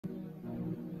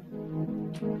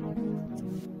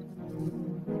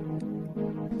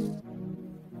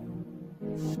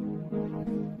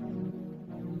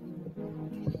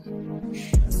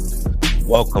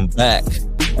Welcome back,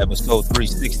 episode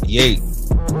 368,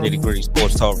 Nitty Gritty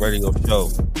Sports Talk Radio Show.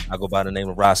 I go by the name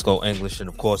of Roscoe English, and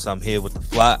of course, I'm here with the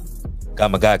flock.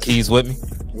 Got my guy Keys with me.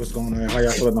 What's going on? How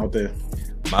y'all feeling out there?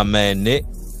 My man Nick.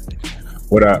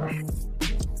 What up?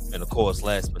 And of course,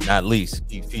 last but not least,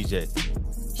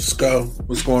 PJ. Sco,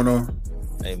 what's going on?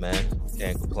 Hey man,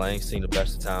 can't complain. Seen the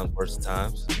best of times, worst of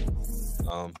times.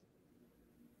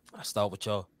 I start with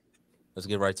y'all. Let's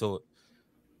get right to it.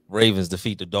 Ravens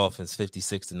defeat the Dolphins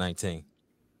 56-19.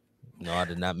 No, I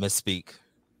did not misspeak.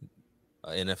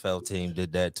 An NFL team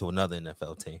did that to another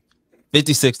NFL team.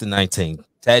 56-19.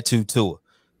 Tattoo Tua,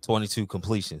 22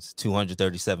 completions,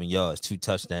 237 yards, 2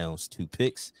 touchdowns, 2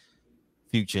 picks.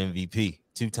 Future MVP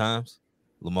 2 times.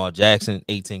 Lamar Jackson,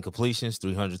 18 completions,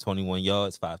 321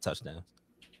 yards, 5 touchdowns.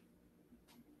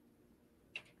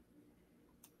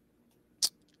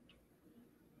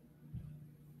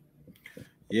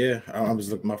 Yeah, I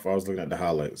was looking at the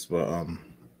highlights, but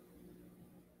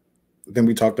then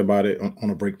we talked about it on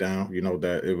a breakdown. You know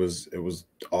that it was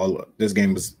all this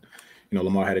game was. You know,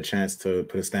 Lamar had a chance to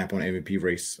put a stamp on the MVP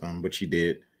race, which he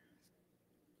did.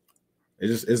 It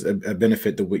just is a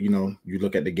benefit to what, you know, you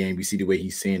look at the game, you see the way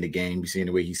he's seeing the game, you see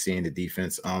the way he's seeing the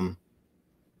defense.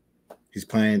 He's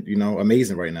playing, you know,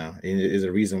 amazing right now. And it is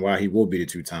a reason why he will be the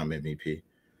 2-time MVP.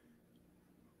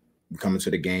 You come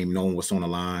into the game knowing what's on the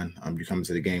line. You come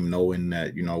into the game knowing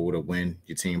that, you know, with a win,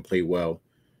 your team played well.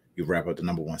 You wrap up the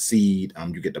number 1 seed.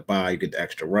 You get the bye, you get the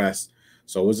extra rest.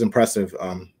 So it was impressive.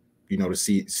 You know, to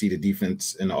see the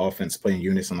defense and the offense playing in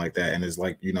unison like that. And it's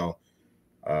like, you know,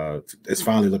 it's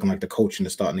finally looking like the coaching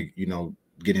is starting to, you know,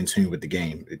 get in tune with the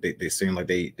game. They seem like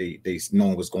they know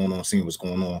what's going on, seeing what's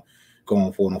going on,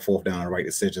 going forward on 4th down, the right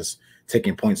decisions,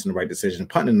 taking points in the right decision,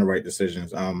 punting in the right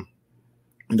decisions.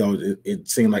 You know, it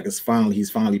seemed like he's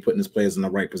finally putting his players in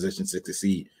the right position to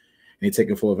succeed, and he's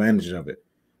taking full advantage of it.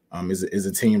 Is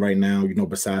a team right now, you know,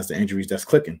 besides the injuries, that's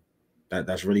clicking.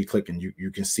 That's really clicking.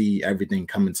 You can see everything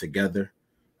coming together.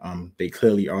 They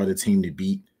clearly are the team to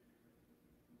beat.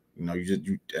 You know,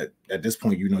 at this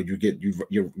point, you know,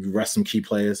 you rest some key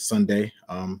players Sunday.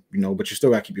 You know, but you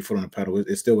still got to keep your foot on the pedal.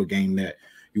 It's still a game that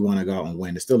you want to go out and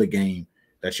win. It's still a game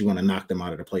that you want to knock them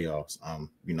out of the playoffs.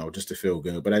 You know, just to feel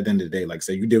good. But at the end of the day, like I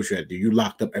say, you did what you had to do. You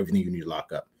locked up everything you need to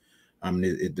lock up.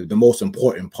 The most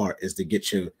important part is to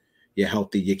get your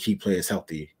key players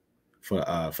healthy for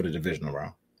the divisional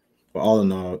round. But all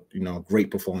in all, you know, great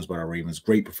performance by the Ravens.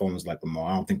 Great performance like Lamar.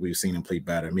 I don't think we've seen him play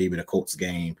better. Maybe the Colts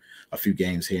game, a few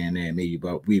games here and there, maybe,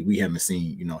 but we haven't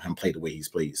seen, you know, him play the way he's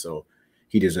played. So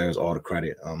he deserves all the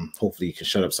credit. Hopefully he can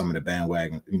shut up some of the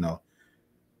bandwagon, you know,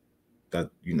 that,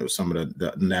 you know, some of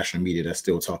the national media that's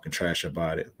still talking trash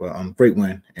about it. But great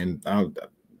win. And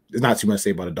there's not too much to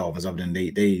say about the Dolphins other than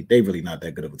they really not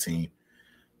that good of a team.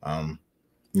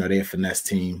 You know, they're a finesse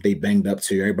team. They banged up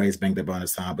too. Everybody's banged up on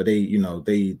this time, but they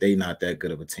not that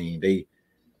good of a team.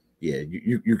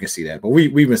 You can see that. But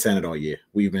we've been saying it all year.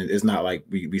 It's not like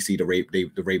we see the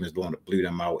Ravens blew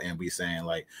them out and we saying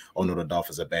like, oh no, the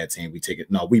Dolphins are a bad team. We take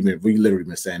it. No, we literally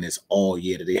been saying this all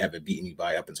year that they haven't beaten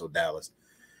anybody up until Dallas.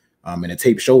 And the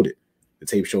tape showed it. The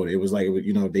tape showed it. It was like,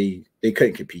 you know, they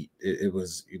couldn't compete. It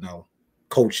was, you know,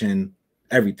 coaching,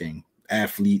 everything.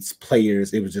 Athletes,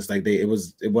 players, it was just like it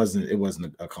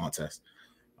wasn't a contest.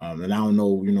 And I don't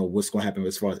know, you know, what's going to happen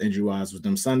as far as injury wise with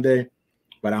them Sunday,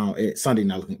 but Sunday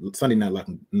not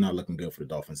looking good for the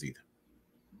Dolphins either.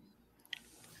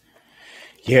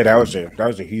 Yeah, that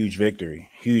was a huge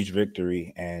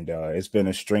victory, and it's been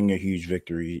a string of huge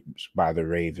victories by the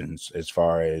Ravens as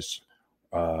far as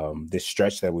this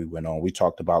stretch that we went on. We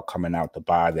talked about coming out the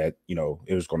bye that, you know,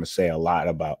 it was going to say a lot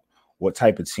about what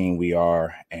type of team we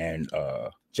are and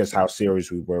just how serious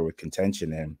we were with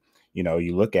contention. And, you know,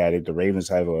 you look at it, the Ravens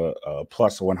have a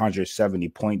plus 170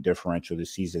 point differential this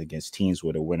season against teams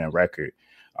with a winning record,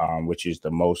 which is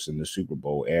the most in the Super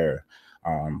Bowl era.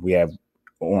 We have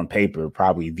on paper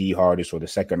probably the hardest or the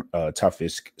second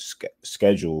toughest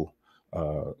schedule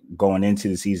going into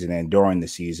the season and during the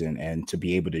season. And to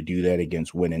be able to do that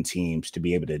against winning teams, to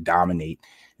be able to dominate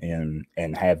and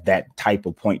have that type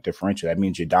of point differential, that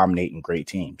means you're dominating great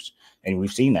teams. And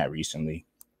we've seen that recently.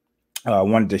 I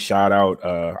wanted to shout out,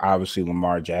 obviously,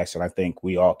 Lamar Jackson. I think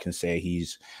we all can say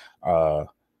he's the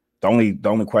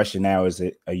only question now is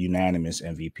it a unanimous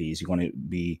MVP? Is he going to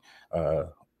be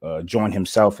join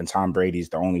himself and Tom Brady's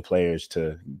the only players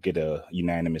to get a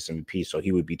unanimous MVP? So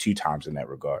he would be 2 times in that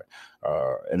regard.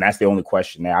 And that's the only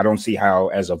question now. I don't see how,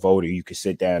 as a voter, you could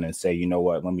sit down and say, you know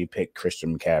what, let me pick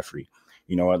Christian McCaffrey.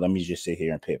 you know what, let me just sit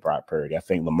here and pick Brock Purdy. I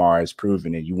think Lamar has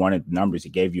proven it. You wanted the numbers. He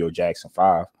gave you a Jackson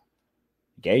 5.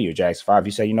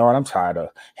 He said, you know what, I'm tired of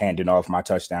handing off my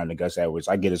touchdown to Gus Edwards.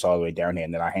 I get us all the way down here,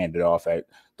 and then I hand it off at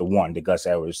the 1 to Gus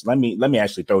Edwards. Let me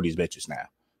actually throw these bitches now.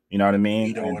 You know what I mean?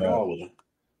 You don't all of them.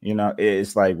 You know,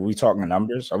 it's like, we talking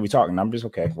numbers. Are we talking numbers?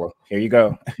 Okay, well, here you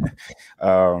go.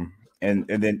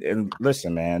 And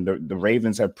listen, man, the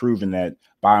Ravens have proven that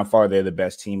by and far they're the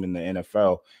best team in the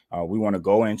NFL. We want to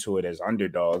go into it as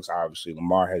underdogs. Obviously,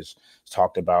 Lamar has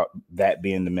talked about that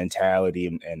being the mentality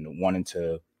and wanting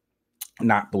to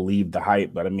not believe the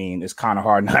hype. But I mean, it's kind of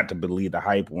hard not to believe the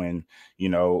hype when, you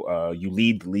know, you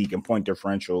lead the league in point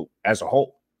differential as a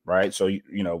whole. Right. So,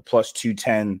 you know, plus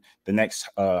 210, the next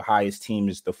highest team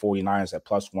is the 49ers at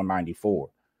plus 194.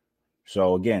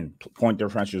 So, again, point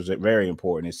differential is very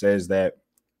important. It says that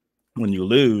when you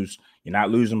lose, you're not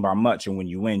losing by much. And when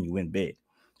you win big.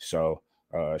 So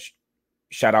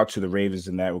shout out to the Ravens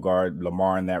in that regard.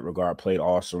 Lamar in that regard played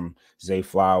awesome. Zay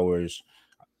Flowers,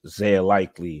 Zaya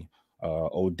Likely,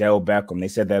 Odell Beckham. They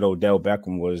said that Odell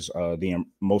Beckham was the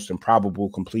most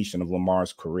improbable completion of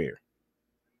Lamar's career.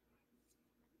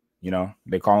 You know,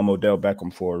 they call him Odell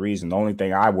Beckham for a reason. The only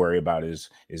thing I worry about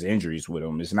is injuries with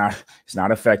him. It's not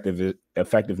effective.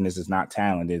 Effectiveness is not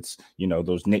talent. It's, you know,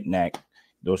 those knick-knack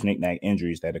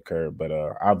injuries that occur. But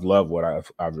I've loved what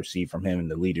I've received from him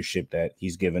and the leadership that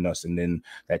he's given us, and then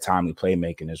that timely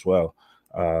playmaking as well.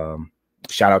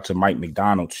 Shout out to Mike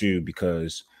McDonald too,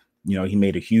 because, you know, he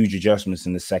made a huge adjustments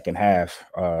in the second half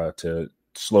to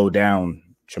slow down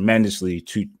tremendously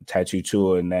to Tattoo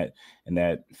Tua and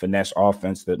that finesse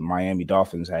offense that Miami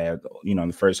Dolphins had. You know, in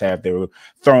the first half, they were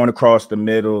throwing across the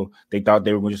middle. They thought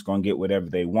they were just going to get whatever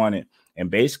they wanted.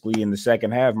 And basically in the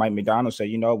second half, Mike McDonald said,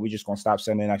 you know, we're just going to stop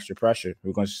sending extra pressure.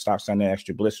 We're going to stop sending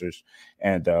extra blisters.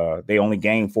 And they only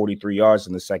gained 43 yards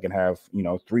in the second half, you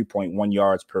know, 3.1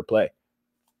 yards per play.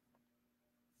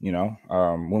 You know,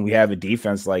 when we have a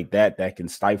defense like that can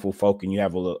stifle folk, and you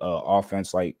have a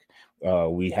offense like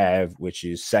we have, which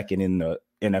is second in the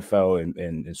NFL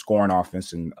in scoring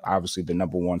offense, and obviously the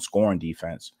number 1 scoring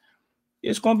defense,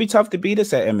 it's going to be tough to beat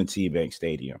us at M&T Bank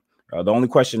Stadium. The only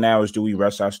question now is, do we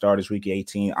rest our starters week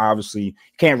 18? Obviously, you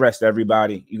can't rest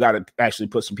everybody. You got to actually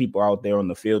put some people out there on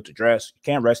the field to dress. You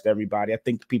can't rest everybody. I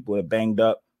think the people that are banged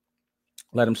up,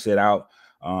 let them sit out.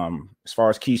 As far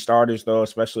as key starters, though,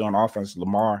 especially on offense,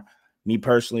 Lamar, me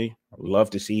personally, I would love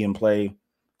to see him play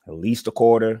at least a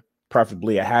quarter,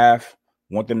 preferably a half.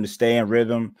 Want them to stay in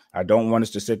rhythm. I don't want us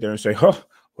to sit there and say, oh,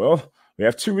 well, we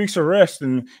have 2 weeks of rest,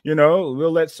 and, you know,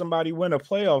 we'll let somebody win a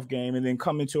playoff game and then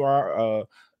come into our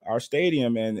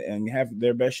stadium and have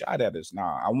their best shot at us.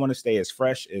 Nah, I want to stay as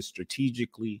fresh as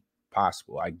strategically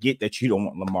possible. I get that you don't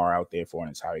want Lamar out there for an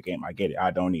entire game. I get it.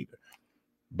 I don't either.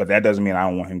 But that doesn't mean I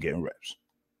don't want him getting reps.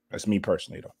 That's me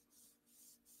personally, though.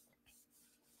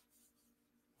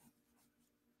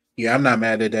 Yeah, I'm not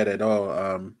mad at that at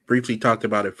all. Briefly talked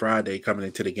about it Friday coming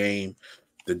into the game.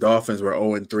 The Dolphins were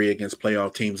 0-3 against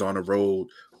playoff teams on the road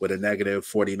with a negative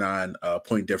 49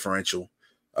 point differential.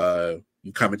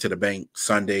 You come into the bank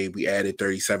Sunday, we added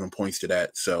 37 points to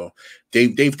that. So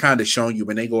they've kind of shown you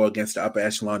when they go against the upper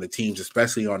echelon of teams,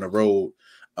 especially on the road,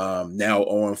 now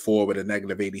 0-4 with a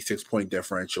negative 86 point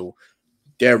differential,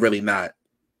 they're really not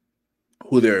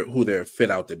who they're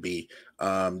fit out to be.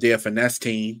 They're a finesse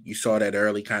team. You saw that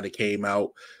early, kind of came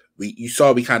out.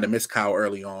 We kind of missed Kyle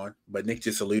early on, but Nick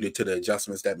just alluded to the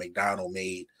adjustments that McDonald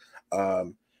made. I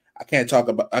can't talk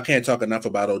enough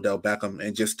about Odell Beckham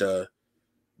and just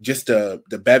the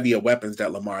bevy of weapons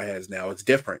that Lamar has now. It's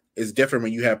different. It's different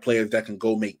when you have players that can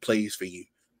go make plays for you.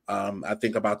 I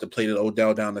think about the play that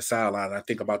Odell down the sideline. I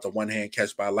think about the one-hand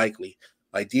catch by Likely.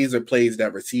 Like, these are plays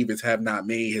that receivers have not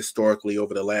made historically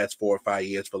over the last 4 or 5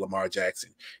 years for Lamar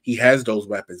Jackson. He has those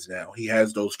weapons now. He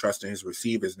has those trust in his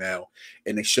receivers now,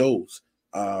 and it shows.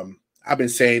 I've been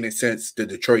saying it since the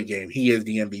Detroit game. He is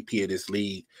the MVP of this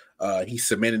league. He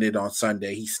cemented it on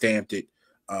Sunday. He stamped it.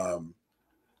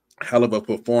 Hell of a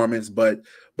performance, but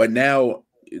now,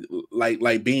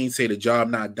 like Bean said, the job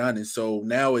not done, and so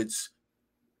now it's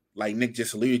like Nick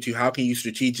just alluded to. How can you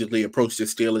strategically approach the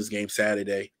Steelers game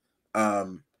Saturday?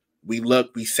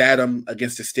 We sat them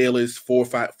against the Steelers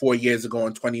 4 years ago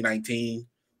in 2019.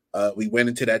 We went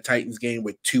into that Titans game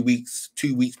with 2 weeks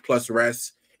plus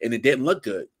rest, and it didn't look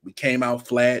good. We came out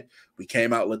flat. We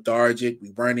came out lethargic.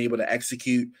 We weren't able to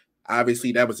execute.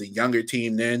 Obviously, that was a younger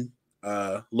team then,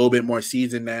 a little bit more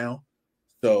seasoned now.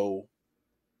 So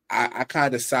I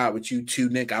kind of side with you too,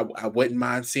 Nick. I wouldn't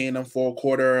mind seeing them for a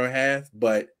quarter or a half,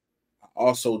 but I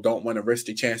also don't want to risk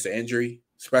the chance of injury,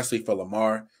 especially for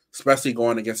Lamar, especially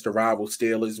going against the rival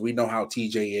Steelers. We know how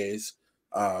TJ is.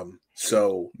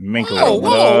 So Minka would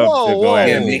love to go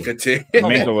at Minka too.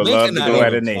 Minka would love to go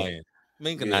at a Nate.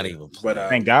 Minka not even playing. But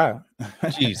Thank God.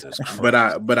 Jesus Christ.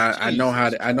 But I know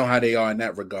how they are in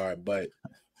that regard. But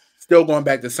still going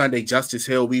back to Sunday, Justice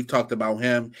Hill, we've talked about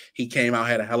him. He came out,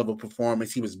 had a hell of a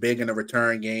performance. He was big in the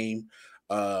return game,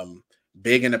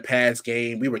 big in the pass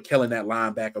game. We were killing that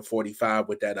linebacker 45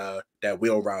 with that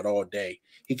wheel route all day.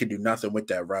 He could do nothing with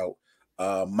that route.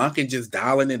 Monken just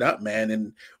dialing it up, man.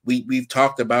 And we've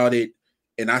talked about it.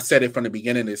 And I said it from the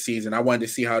beginning of the season. I wanted to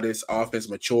see how this offense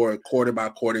matured quarter by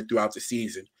quarter throughout the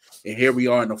season. And here we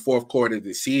are in the fourth quarter of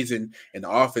the season, and the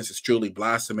offense is truly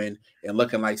blossoming and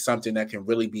looking like something that can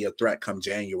really be a threat come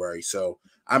January. So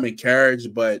I'm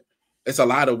encouraged, but it's a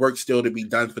lot of work still to be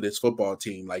done for this football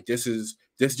team. Like this is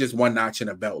just one notch in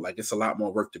a belt. Like it's a lot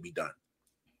more work to be done.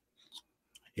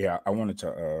 Yeah, I wanted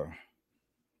to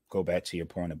go back to your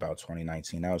point about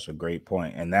 2019. That was a great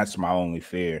point, and that's my only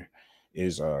fear.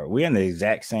 Is we're in the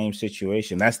exact same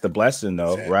situation. That's the blessing,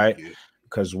 though, exactly. Right?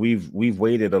 Because we've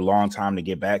waited a long time to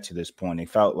get back to this point. It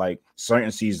felt like certain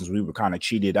seasons we were kind of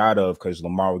cheated out of because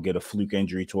Lamar would get a fluke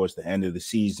injury towards the end of the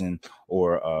season,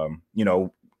 or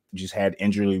just had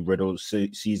injury-riddled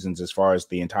seasons as far as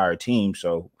the entire team.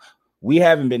 So we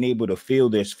haven't been able to feel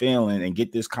this feeling and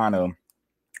get this kind of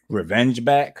revenge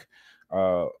back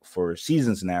for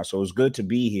seasons now. So it's good to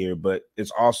be here, but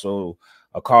it's also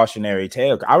a cautionary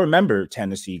tale. I remember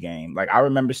Tennessee game. Like I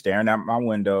remember staring out my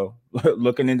window,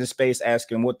 looking into space,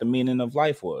 asking what the meaning of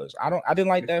life was. I didn't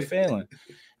like that feeling.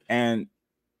 And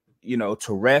to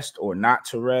rest or not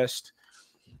to rest,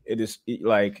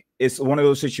 it's one of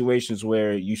those situations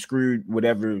where you screwed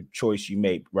whatever choice you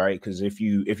make, right? Because if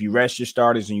you rest your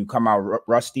starters and you come out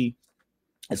rusty,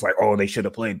 it's like, oh, they should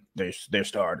have played their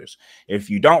starters. If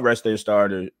you don't rest their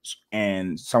starters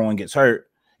and someone gets hurt,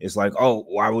 it's like, oh,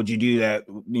 why would you do that?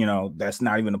 That's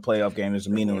not even a playoff game. It's a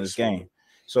meaningless game.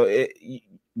 So,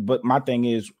 but my thing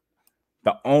is,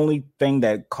 the only thing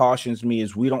that cautions me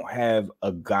is we don't have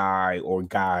a guy or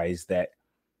guys that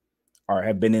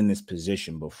have been in this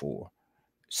position before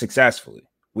successfully.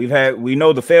 We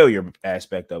know the failure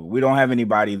aspect of it. We don't have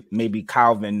anybody, maybe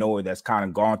Calvin Noah, that's kind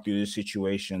of gone through this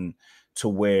situation to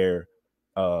where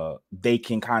they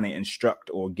can kind of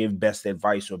instruct or give best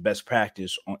advice or best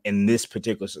practice in this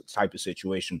particular type of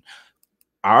situation.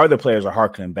 Our other players are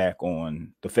harkening back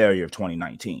on the failure of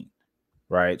 2019,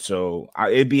 right? So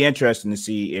it'd be interesting to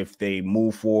see if they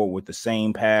move forward with the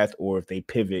same path or if they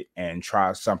pivot and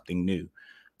try something new.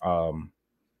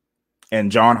 And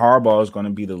John Harbaugh is going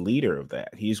to be the leader of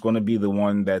that. He's going to be the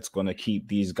one that's going to keep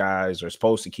these guys, or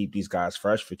supposed to keep these guys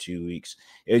fresh for 2 weeks.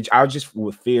 I just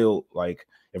would feel like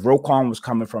if Roquan was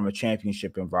coming from a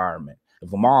championship environment,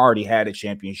 if Lamar already had a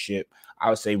championship, I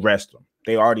would say rest them.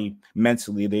 They already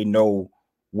mentally, they know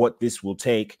what this will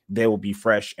take. They will be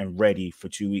fresh and ready for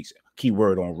 2 weeks.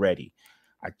 Keyword on ready.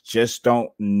 I just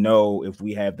don't know if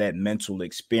we have that mental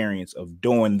experience of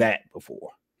doing that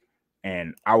before.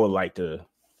 And I would like to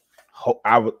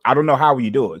I don't know how you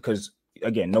do it, because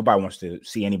again, nobody wants to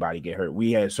see anybody get hurt.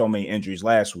 We had so many injuries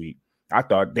last week. I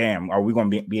thought, damn, are we going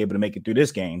to be able to make it through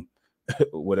this game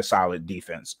with a solid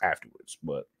defense afterwards?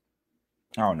 But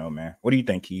I don't know, man. What do you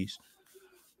think, Keys?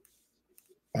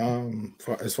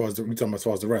 As far as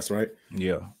the rest, right?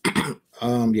 Yeah.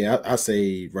 I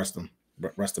say rest them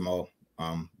all.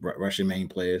 Rest your main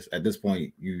players. At this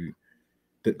point,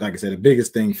 like I said, the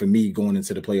biggest thing for me going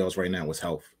into the playoffs right now was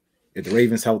health. If the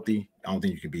Ravens healthy, I don't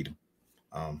think you can beat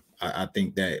them. I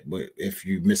think that, but if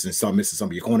you missing some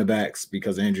of your cornerbacks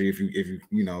because of injury, if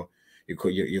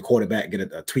your quarterback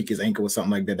get a tweak his ankle or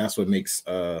something like that, that's what makes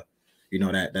that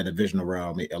divisional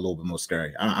round a little bit more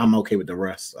scary. I'm okay with the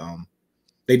rest.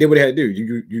 They did what they had to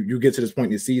do. You get to this point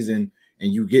in the season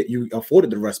and you afforded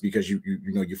the rest because you're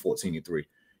 14-3.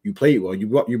 You played well.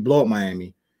 You blow up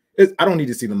Miami. I don't need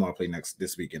to see Lamar play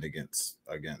this weekend against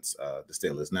the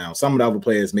Steelers. Now, some of the other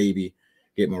players maybe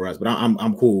get more rest, but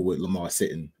I'm cool with Lamar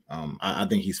sitting. I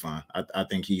think he's fine. I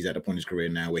think he's at a point in his career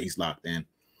now where he's locked in.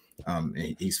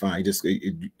 And he's fine. He just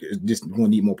going to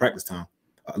need more practice time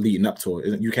leading up to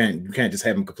it. You can't just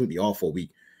have him completely off for a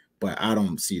week. But I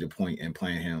don't see the point in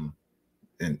playing him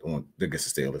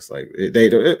against the Steelers. Like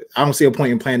I don't see a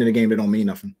point in playing in a game that don't mean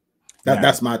nothing.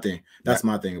 That's my thing. That's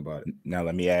my thing about it. Now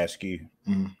let me ask you,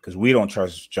 because we don't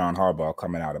trust John Harbaugh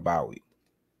coming out of bye week.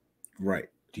 Right.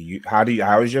 How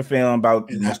is your feeling about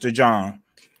Mr. John?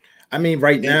 I mean,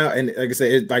 right now, and like I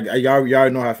said, y'all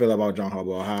know how I feel about John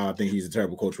Harbaugh, how I think he's a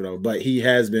terrible coach, whatever, but he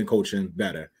has been coaching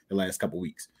better the last couple of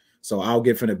weeks. So I'll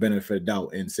give him the benefit of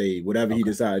doubt and say whatever he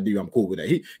decides to do, I'm cool with that.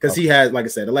 He has, like I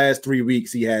said, the last 3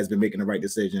 weeks he has been making the right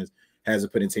decisions,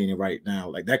 hasn't put in team right now.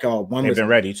 Like that guy, they've been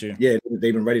ready too. Yeah,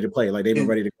 they've been ready to play. Like they've been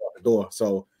ready to go out the door.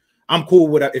 So I'm cool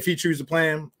with that. If he chooses to play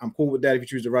him, I'm cool with that. If he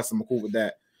chooses to rest him, I'm cool with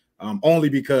that. Only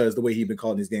because the way he's been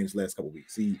calling these games the last couple of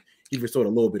weeks, he restored a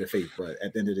little bit of faith. But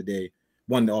at the end of the day,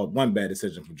 one bad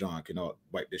decision from John can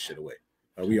wipe this shit away.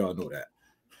 We all know that.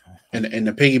 And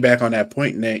to piggyback on that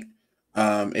point, Nick,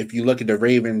 if you look at the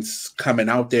Ravens coming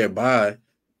out there by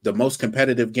the most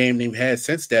competitive game they've had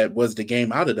since that was the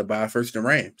game out of the bye versus the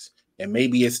Rams. And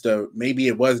maybe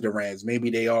it was the Rams. Maybe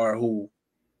they are who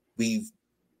we've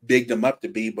bigged them up to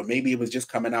be, but maybe it was just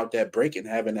coming out that break and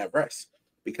having that rest.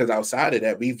 Because outside of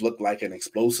that, we've looked like an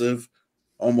explosive,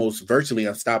 almost virtually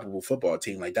unstoppable football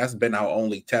team. Like that's been our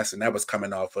only test, and that was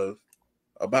coming off of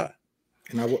a bye.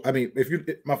 And I mean, if you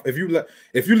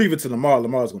leave it to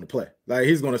Lamar's going to play. Like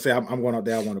he's going to say, "I'm going out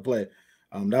there. I want to play."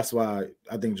 That's why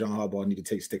I think John Harbaugh need to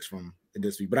take sticks from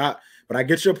this week. But I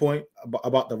get your point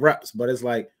about the reps. But it's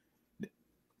like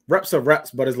reps are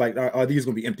reps. But it's like, are these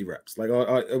going to be empty reps? Like,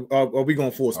 are we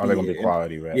going to force? Are they going to be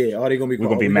quality reps? Yeah, are they going to be? We're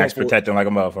going to be max protecting like a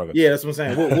motherfucker. Yeah, that's what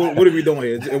I'm saying. What are we doing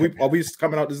here? Are we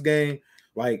coming out this game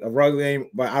like a rug game?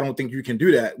 But I don't think you can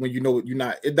do that when you know you're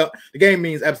not. The game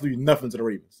means absolutely nothing to the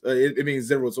Ravens. It means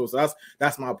zero. So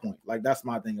that's my point. Like that's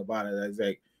my thing about it. It's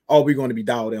like, are we going to be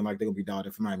dialed in like they're going to be dialed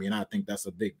in for Miami? And I think that's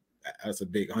a big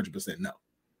 100% no.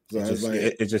 So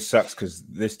it just sucks because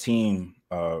this team.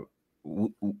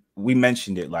 We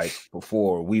mentioned it like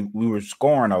before. We were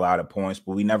scoring a lot of points,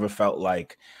 but we never felt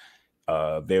like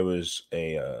there was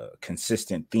a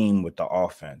consistent theme with the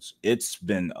offense. It's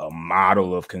been a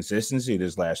model of consistency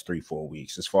this last 3-4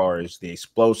 weeks as far as the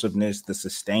explosiveness, the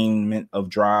sustainment of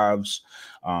drives.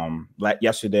 Like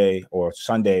yesterday or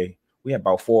Sunday, we had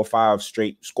about 4 or 5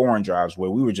 straight scoring drives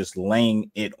where we were just laying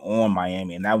it on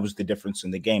Miami, and that was the difference in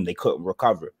the game. They couldn't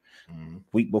recover.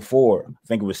 Week before, I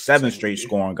think it was 7 straight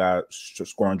scoring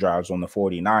drives on the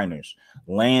 49ers,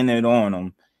 laying it on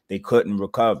them. They couldn't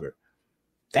recover.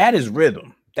 That is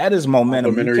rhythm. That is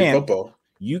momentum.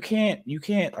 You can't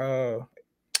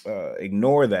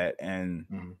ignore that. And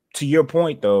to your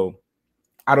point, though,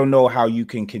 I don't know how you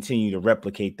can continue to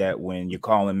replicate that when you're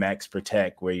calling max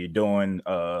protect, where you're doing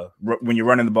when you're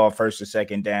running the ball first or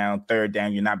second down, third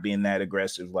down, you're not being that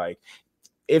aggressive. Like,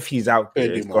 if he's out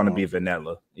there, it's going to be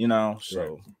vanilla,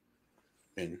 So,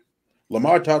 and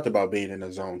Lamar talked about being in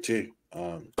the zone too.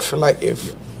 I feel like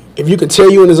if you can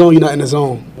tell you in the zone, you're not in the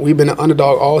zone. We've been an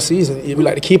underdog all season. We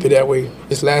like to keep it that way.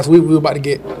 This last week, we were about to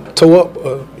get toe up,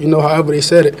 however they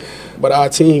said it. But our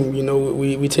team,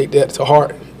 we take that to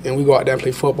heart, and we go out there and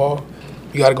play football.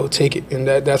 You got to go take it, and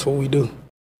that's what we do.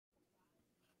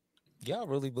 Y'all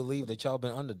really believe that y'all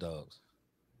been underdogs?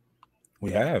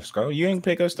 We have, Skull. You ain't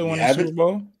pick us to win the Super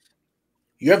Bowl.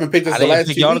 You haven't picked us the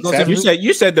last 2 weeks.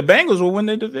 You said the Bengals will win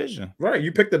the division. Right.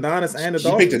 You picked the Niners and the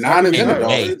Dolphins. You picked the Niners and the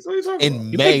Dolphins. In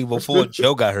May before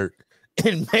Joe got hurt.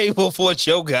 We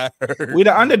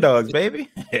the underdogs, baby.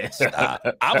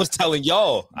 I was telling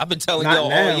y'all. I've been telling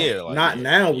y'all all year. Like, not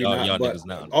now. Y'all niggas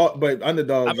now. But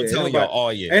underdogs. I've been telling y'all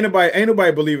all year. Ain't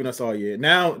nobody believing us all year.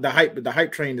 Now the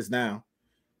hype train is now.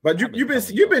 But you've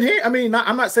been here. I mean,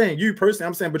 I'm not saying you personally.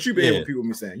 I'm saying, but you've been here with people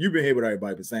me saying. You've been here with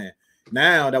everybody been saying.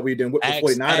 Now that we've done whip the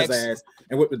 49ers ass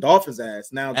and whip the Dolphins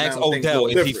ass. Now ask Odell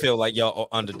if he feel like y'all are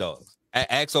underdogs.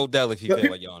 Ask Odell if he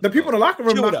feel like y'all. The people in the locker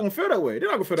room not gonna feel that way. They're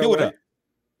not gonna feel that way.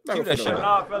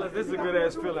 Nah, fellas, this is a good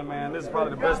ass feeling, man. This is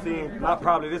probably the best team.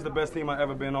 This is the best team I've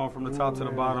ever been on, from the top to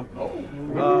the bottom.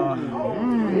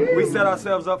 We set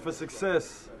ourselves up for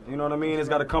success. You know what I mean? It's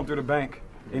got to come through the bank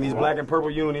in these black and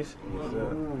purple unis.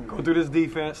 Go through this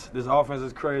defense. This offense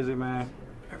is crazy, man.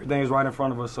 Everything's right in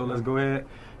front of us. So let's go ahead,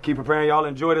 keep preparing. Y'all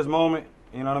enjoy this moment.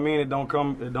 You know what I mean? It don't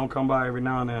come by every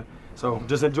now and then. So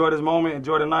just enjoy this moment.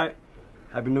 Enjoy the night.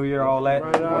 Happy New Year, all that.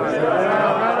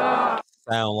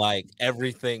 Sound like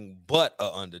everything but an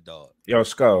underdog. Yo,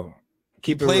 Skull,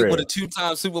 keep it real. Played with a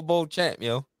 2-time Super Bowl champ,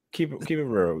 yo. Keep it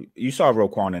real. You saw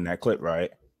Roquan in that clip,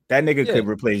 right? That nigga could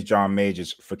replace John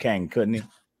Majors for Kang, couldn't he?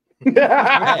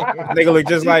 Nigga look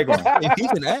just like him. If he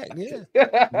can act, yeah.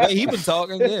 The way he been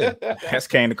talking, yeah. That's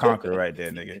Kane the Conqueror right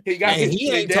there, nigga.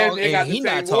 He ain't talking. He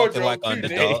not talking like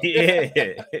underdog. Yeah.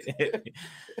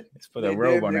 Let's put a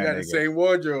robe on that nigga. Got the same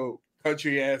wardrobe.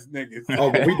 Country ass niggas.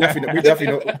 Oh, but we definitely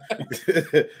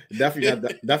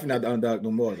not the underdog no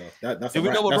more though. That's we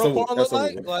know what Roquan look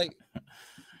like? Like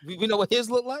we know what his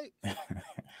look like.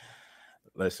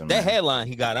 Listen, that man. headline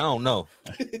he got, I don't know.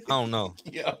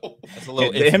 Yo, that's a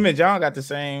little. Him and John got the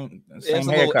same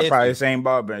haircut, probably the same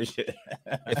barber and shit.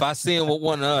 If I see him with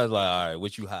one of us, like, all right,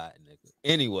 what you hiding, nigga?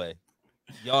 Anyway,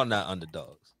 y'all not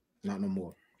underdogs. Not no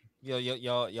more.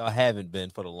 Y'all haven't been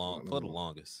for the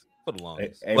longest. for the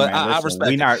longest. Hey, but man, I listen, respect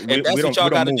we it. not, If we, that's we what don't, y'all we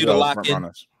got don't to move do to those lock front in.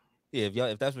 runners. Yeah,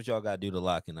 if that's what y'all got to do to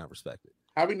lock in, I respect it.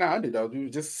 How we not underdogs? We were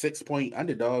just 6-point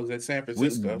underdogs at San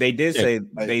Francisco. They did Yeah.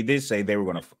 say they were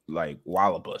gonna like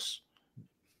wallop us.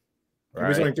 We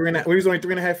was only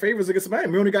 3.5 favorites against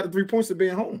Miami. We only got the 3 points to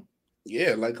being home.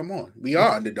 Yeah, like come on, we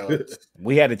are underdogs.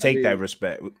 We had to take that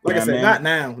respect. Like I said, man.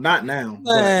 not now,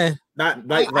 Man,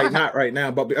 not right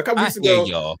now. But a couple I weeks hear ago,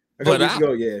 y'all.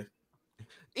 yeah.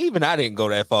 Even I didn't go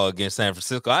that far against San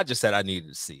Francisco. I just said I needed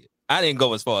to see it. I didn't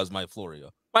go as far as Mike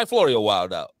Florio. Mike Florio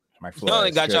wild out. Y'all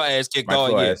ain't got your ass kicked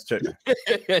all year.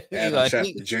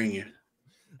 Junior.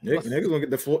 Niggas gonna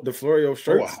get the Florio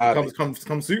shirts.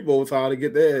 Come Super Bowl time to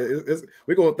get there.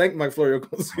 We're gonna thank Mike Florio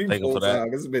come Super Bowl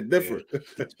time. It's been different. The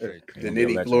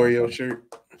Nitty Florio shirt.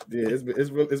 Yeah,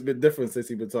 it's been different since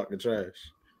he been talking trash.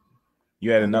 You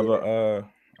had another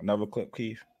clip,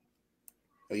 Keith.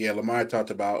 But yeah, Lamar talked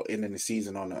about ending the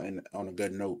season on a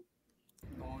good note.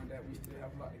 Knowing that we still have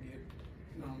a lot to get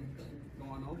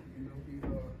going on, we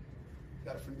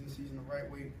got to finish the season the right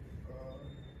way.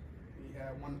 We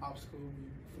had one obstacle, we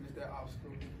finished that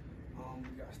obstacle. We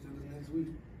got still this next week,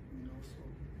 so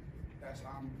that's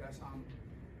how I'm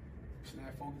staying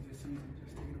focused this season,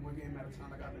 just taking it one game at a time.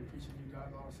 Like I've been preaching to you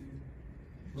guys all season.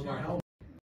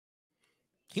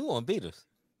 He won't beat us.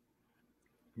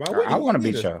 I want to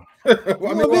beat y'all.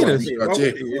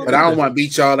 But I don't want to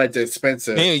beat y'all at the expense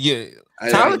of. Yeah.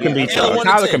 Tyler can beat y'all.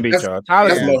 Tyler can beat y'all. I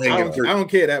don't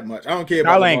care that much. I don't care.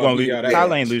 Tyler ain't gonna lose.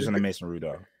 Tyler ain't losing to Mason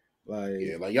Rudolph.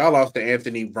 Like y'all lost to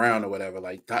Anthony Brown or whatever.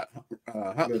 Like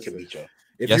Huntley can beat y'all.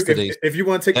 If you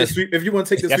want to take the sweep, if you want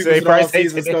to take the sweep all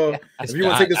season, if you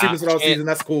want to take the sweep all season,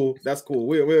 that's cool. That's cool.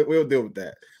 We'll deal with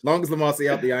that. Long as Lamar stay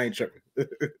out there, I ain't tripping.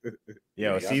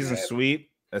 Yo, a season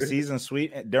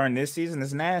sweep during this season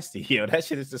is nasty. Yo, that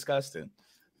shit is disgusting.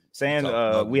 Saying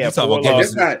we have 4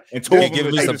 losses and 2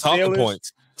 give me some talking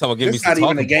points. It's not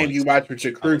even a game you watch with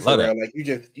your crew for real. Like you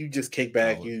just kick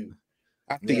back.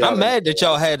 I'm mad that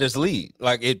y'all had this lead.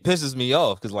 Like it pisses me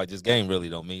off because like this game really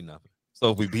don't mean nothing. So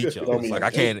if we beat y'all, it's like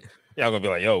I can't. Y'all gonna be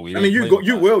like, yo, we. I mean, you're going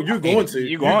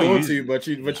to, but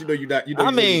you know you not. I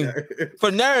mean,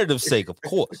 for narrative's sake, of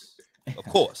course.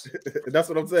 That's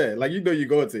what I'm saying. Like you're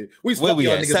going to. We swept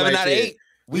y'all niggas 7 out of 8.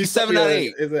 We 7 out of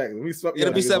 8. Exactly. We swept.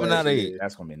 It'll be 7 out of 8.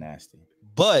 That's gonna be nasty.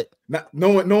 But not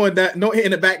knowing that,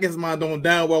 in the back of his mind, knowing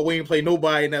down well we ain't play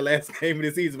nobody in that last game of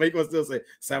the season, but he gonna still say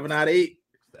 7 out of 8.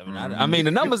 7 out of 8. I mean,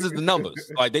 the numbers is the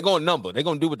numbers. Like they're gonna number. They're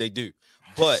gonna do what they do.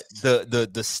 But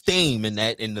the steam in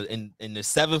that in the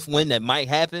 7th win that might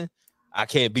happen, I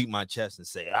can't beat my chest and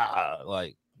say nah.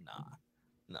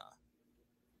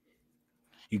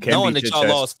 You can't knowing that y'all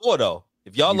lost 4 though.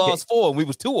 If y'all lost 4 and we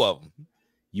was 2 of them,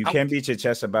 you can't beat your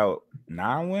chest about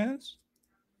 9 wins.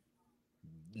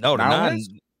 No,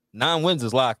 the 9 wins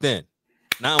is locked in.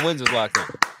 9 wins is locked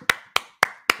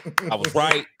in. I was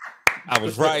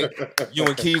right. You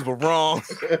and Keys were wrong.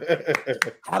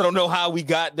 I don't know how we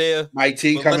got there. Mike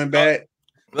T coming back.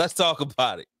 Let's talk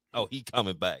about it. Oh, he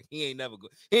coming back. He ain't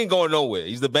going nowhere.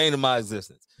 He's the bane of my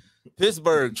existence.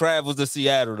 Pittsburgh travels to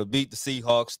Seattle to beat the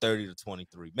Seahawks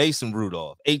 30-23. Mason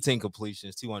Rudolph, 18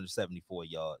 completions, 274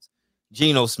 yards.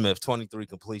 Geno Smith, 23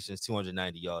 completions,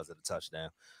 290 yards at a touchdown.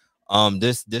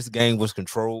 This game was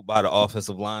controlled by the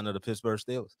offensive line of the Pittsburgh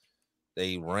Steelers.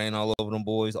 They ran all over them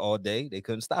boys all day. They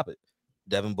couldn't stop it.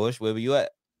 Devin Bush, where were you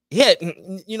at? Yeah,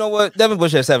 you know what? Devin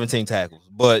Bush had 17 tackles,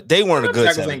 but they weren't a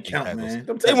good 17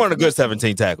 tackles. They weren't a good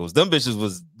 17 tackles. Them bitches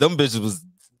was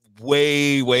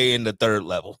way in the 3rd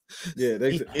level. Yeah,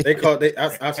 they called.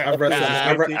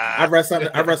 I read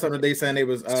something. They saying they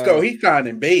was. He's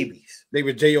signing babies. They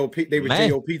were JOP. They were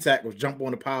JOP tackles. Jump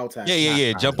on the pile tackle.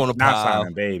 Yeah. Jump on the pile. Not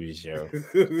signing babies, yo.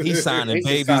 He's signing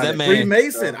babies. That man.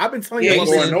 Freemason. I've been telling you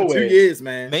for 2 years,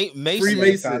 man.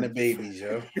 Mason signing babies,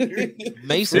 yo.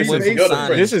 Mason.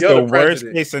 This is the worst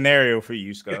case scenario for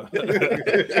you, Scott.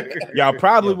 Y'all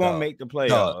probably won't make the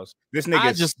playoffs. This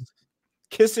nigga just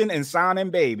kissing and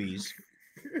signing babies.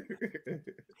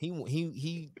 He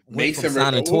Mason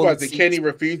was Kenny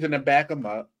refusing to back him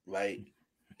up. Like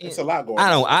it's a lot going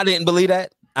on. I didn't believe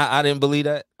that. I didn't believe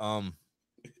that.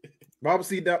 Why was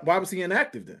he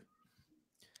inactive then?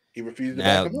 He refused to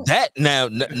back him up. I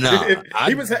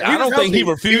don't think he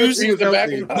refused. No.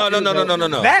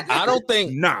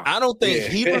 I don't think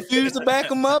he refused to back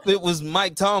him up. It was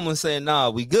Mike Tomlin saying, "Nah,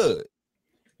 we good."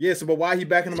 Yeah, so but why he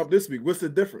backing him up this week? What's the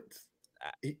difference?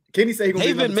 Kenny say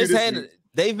they've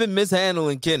been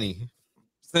mishandling Kenny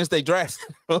since they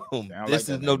drafted him. This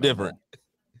is no different.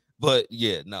 But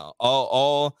yeah, no,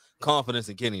 all confidence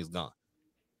in Kenny is gone.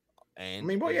 And I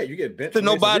mean, boy, yeah, you get benched. to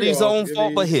nobody's own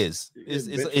fault but his.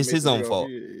 It's his own fault.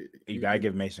 You gotta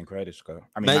give Mason credit, Scott.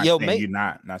 I mean,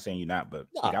 Man, not saying you're not, but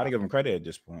you gotta give him credit at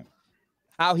this point.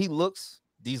 How he looks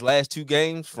these last 2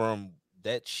 games from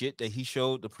that shit that he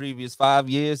showed the previous 5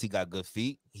 years, he got good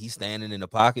feet. He's standing in the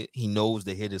pocket. He knows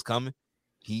the hit is coming.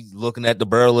 He's looking at the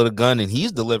barrel of the gun, and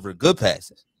he's delivering good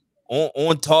passes,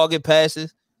 on target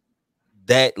passes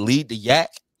that lead to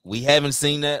yak. We haven't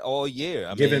seen that all year.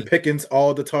 I mean, Pickens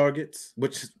all the targets,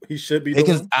 which he should be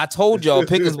Pickens, doing. I told y'all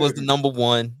Pickens was the number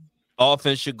 1.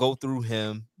 Offense should go through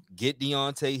him, get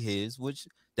Deontay his, which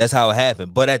that's how it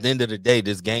happened. But at the end of the day,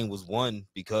 this game was won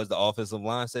because the offensive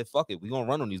line said, fuck it, we're going to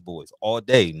run on these boys all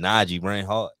day. Najee ran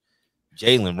hard.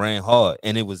 Jalen ran hard.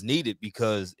 And it was needed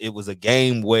because it was a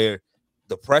game where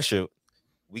the pressure,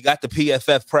 we got the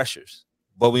PFF pressures,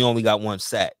 but we only got 1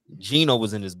 sack. Geno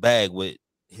was in his bag with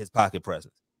his pocket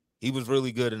presence. He was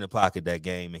really good in the pocket that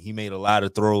game, and he made a lot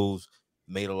of throws,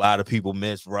 made a lot of people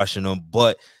miss rushing him.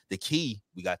 But the key,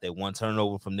 we got that 1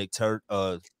 turnover from Nick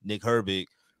Herbig,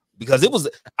 because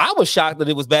I was shocked that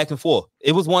it was back and forth.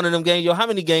 It was one of them games. Yo, how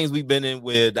many games we've been in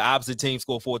where the opposite team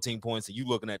scored 14 points and you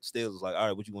looking at the Steelers like, all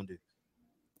right, what you gonna do?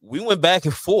 We went back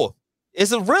and forth.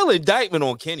 It's a real indictment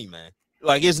on Kenny, man.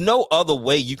 Like, there's no other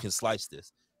way you can slice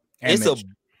this. And it's Mitch.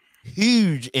 A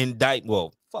huge indictment.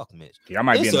 Well, fuck Mitch. Yeah, I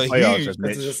might be in the playoffs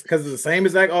because it's the same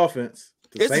exact offense.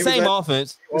 It's the same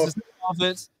offense. It's the same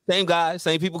offense. Same guy,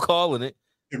 same people calling it.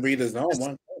 You can read his own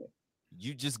one.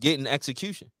 You just getting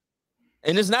execution.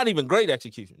 And it's not even great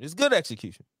execution. It's good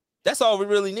execution. That's all we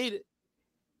really needed.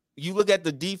 You look at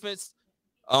the defense,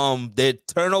 their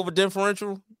turnover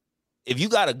differential. If you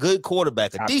got a good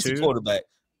quarterback, a decent quarterback,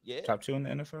 yeah, top 2 in the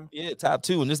NFL. Yeah, top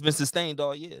 2, and it's been sustained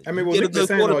all year. I mean, well, Nick been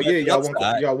saying all year,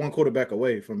 y'all 1 quarterback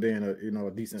away from being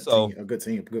a decent team, a good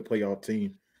team, a good playoff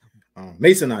team.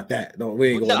 Mason not that. No,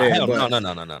 we ain't going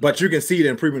there. No. But you can see the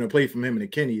improvement of play from him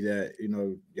and Kenny. That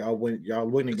y'all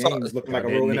winning games looking like a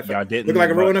real NFL. Looking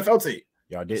like a real NFL team.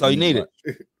 Y'all did. That's all you needed.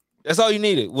 That's all you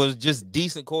needed was just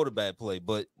decent quarterback play.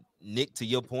 But Nick, to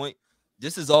your point,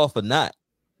 this is all for naught.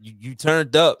 You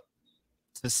turned up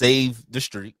to save the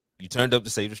streak. You turned up to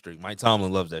save the streak. Mike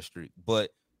Tomlin loves that streak. But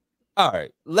all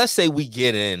right, let's say we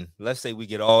get in. Let's say we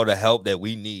get all the help that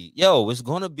we need. Yo, it's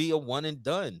gonna be a one and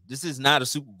done. This is not a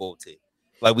Super Bowl team.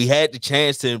 Like, we had the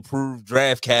chance to improve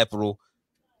draft capital,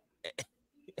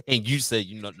 and you said,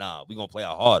 nah, we're gonna play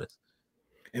our hardest.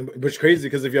 And which crazy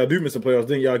because if y'all do miss the playoffs,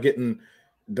 then y'all getting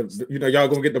y'all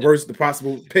gonna get the worst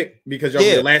possible pick because y'all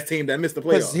the last team that missed the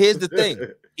playoffs. Here's the thing: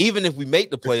 even if we make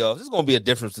the playoffs, there's gonna be a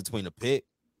difference between a pick.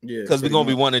 Yeah, because we're gonna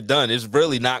be one and done. It's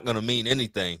really not gonna mean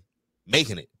anything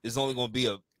making it. It's only gonna be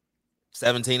a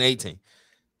 17, 18,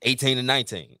 18 and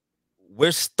 19.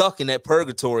 We're stuck in that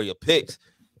purgatory of picks.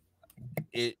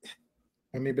 But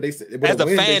as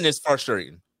a fan, it's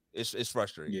frustrating. It's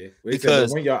frustrating. Yeah,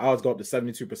 because when y'all odds go up to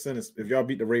 72%, if y'all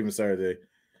beat the Ravens Saturday,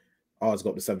 odds go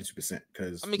up to 72%.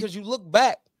 Because you look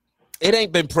back, it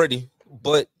ain't been pretty.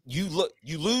 But you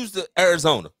lose to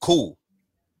Arizona, cool.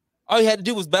 All you had to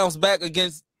do was bounce back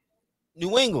against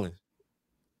New England.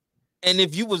 And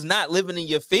if you was not living in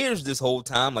your fears this whole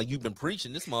time, like you've been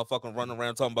preaching, this motherfucker running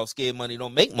around talking about scared money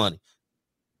don't make money.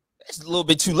 It's a little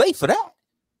bit too late for that.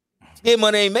 Scared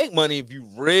money ain't make money. If you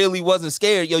really wasn't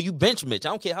scared, you bench Mitch. I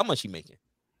don't care how much he making.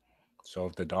 So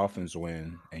if the Dolphins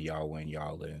win and y'all win,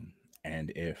 y'all in.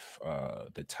 And if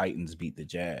the Titans beat the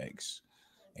Jags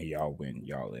and y'all win,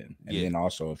 y'all in. And then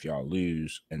also if y'all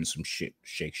lose and some shit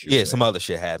shakes your some other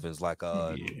shit happens. Like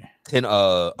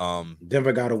Denver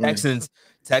gotta win.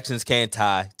 Texans can't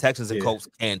tie. Texans and Colts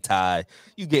can't tie.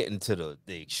 You get into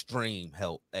the extreme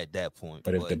help at that point.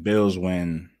 But if the Bills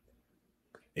win,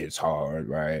 it's hard,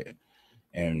 right?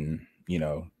 And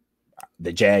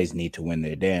the Jags need to win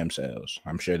their damn selves.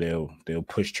 I'm sure they'll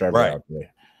push Trevor out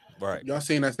there. Right. Y'all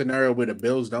seen that scenario where the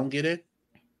Bills don't get it?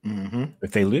 Mm-hmm.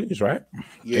 If they lose, right?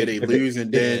 Yeah, they lose,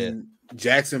 and then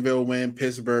Jacksonville win,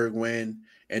 Pittsburgh win,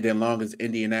 and then long as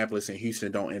Indianapolis and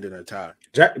Houston don't end in a tie.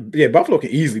 Buffalo can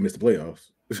easily miss the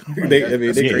playoffs.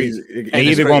 They're crazy. They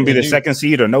either going to be the second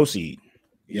seed or no seed.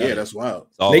 Yeah, that's wild.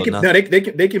 They can be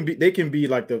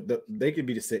like they can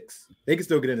be the 6. They can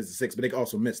still get in as the 6, but they can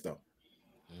also miss though.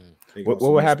 What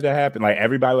would have to happen? Like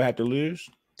everybody would have to lose.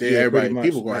 Everybody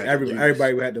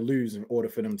would have to lose in order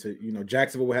for them to,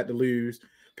 Jacksonville would have to lose,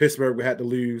 Pittsburgh would have to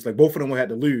lose, like both of them would have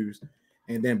to lose,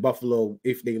 and then Buffalo,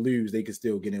 if they lose, they could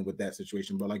still get in with that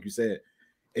situation. But like you said,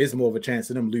 it's more of a chance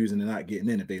of them losing than not getting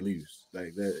in if they lose.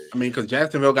 Like that. I mean, because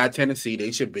Jacksonville got Tennessee,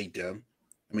 they should beat them.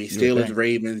 I mean, Steelers,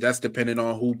 Ravens, that's depending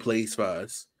on who plays for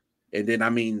us. And then, I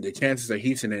mean, the chances of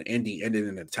Houston and Indy ending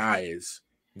in a tie is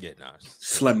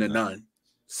slim to none.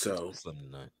 So slim to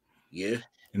none. Yeah.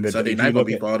 And Sunday night will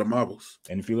be for all the marbles.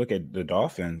 And if you look at the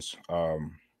Dolphins,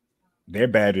 they're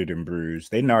battered and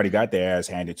bruised. They already got their ass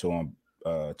handed to them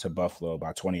to Buffalo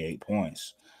by 28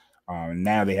 points.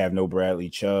 Now they have no Bradley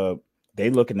Chubb. They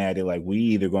looking at it like we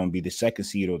either going to be the 2nd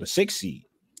seed or the 6th seed.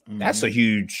 That's a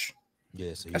huge.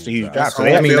 Yes, that's a huge drop. So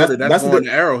that's going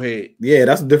to Arrowhead. Yeah,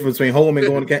 that's the difference between home and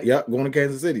going to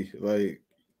Kansas City. Like,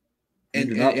 and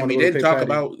we didn't talk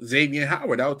about Xavier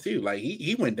Howard out too. Like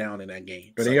he went down in that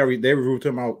game. But they ruled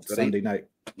him out Sunday night.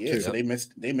 Yeah, so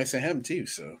they missing him too.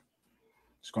 So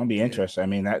it's going to be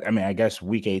interesting. I guess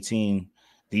week 18.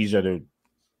 These are the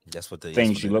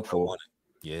things you look for. Wanted.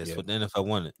 Yeah, it's what the NFL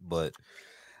wanted. But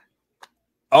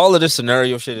all of this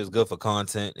scenario shit is good for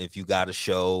content if you got a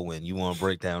show and you want to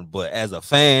break down. But as a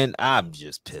fan, I'm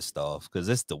just pissed off because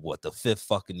it's the 5th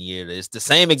fucking year. It's the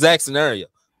same exact scenario.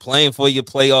 Playing for your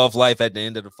playoff life at the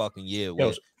end of the fucking year.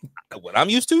 What I'm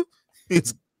used to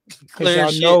is clear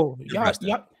shit. Y'all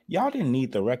didn't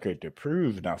need the record to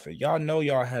prove nothing. Y'all know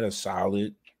y'all had a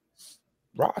solid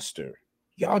roster.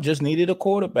 Y'all just needed a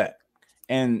quarterback.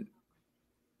 And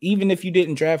even if you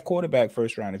didn't draft quarterback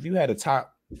first round, if you had a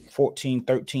top 14,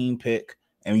 13 pick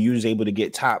and you was able to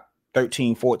get top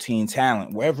 13, 14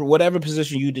 talent, whatever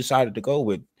position you decided to go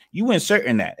with, you insert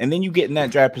in that. And then you get in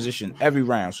that draft position every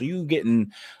round. So you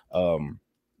getting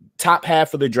top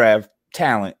half of the draft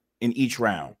talent in each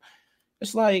round.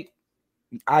 It's like,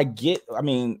 you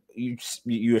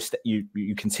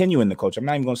continue in the culture. I'm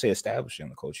not even going to say establishing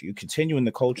the culture. You continue in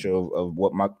the culture of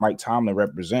what Mike Tomlin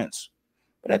represents.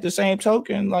 But at the same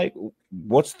token, like,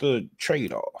 what's the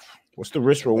trade-off? What's the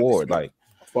risk reward? Like,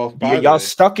 y'all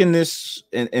stuck in this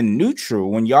in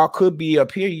neutral when y'all could be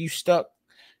up here. You stuck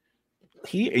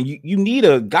here, and you need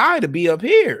a guy to be up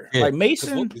here. Yeah, like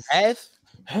Mason. What we have,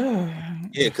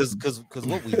 because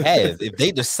what we have, if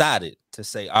they decided to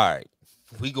say, all right,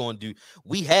 we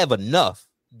have enough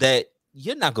that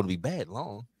you're not going to be bad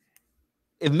long.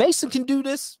 If Mason can do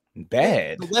this,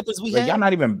 the weapons we have,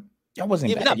 y'all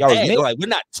wasn't bad. Y'all bad. Like, we're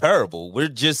not terrible. We're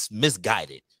just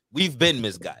misguided. We've been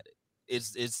misguided.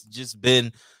 It's just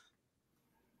been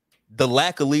the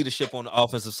lack of leadership on the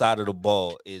offensive side of the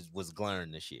ball was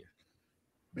glaring this year.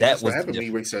 That was happened when he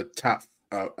reached a top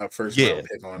first round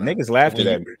pick on niggas laughed at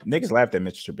that. Niggas laughed at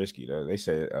Mitch Trubisky though. They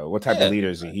said, "What type of leader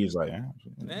is he?" He was like,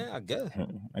 "Man, I guess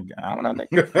I don't know."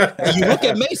 Nigga. You look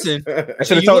at Mason. I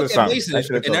should have told us something.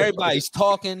 And everybody's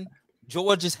talking.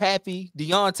 George is happy.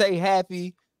 Deontay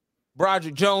happy.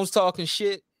 Broderick Jones talking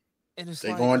shit, and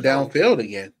they're going downfield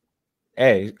again.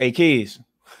 Hey, Keys.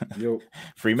 Yo,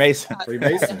 Freemason.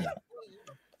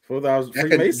 4,000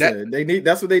 Freemason.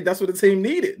 That's what the team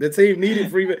needed. The team needed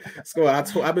Freemason.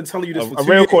 I've been telling you this. A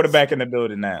real quarterback in the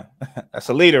building now. That's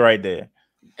a leader right there.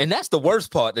 And that's the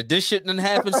worst part. That this shit didn't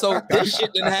happen. So this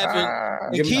shit didn't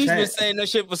happen. And Keys been saying that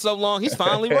shit for so long. He's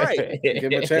finally right. Give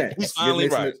him a chance. He's finally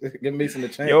right. Give Mason a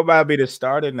chance. Yo, about to be the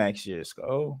starter next year,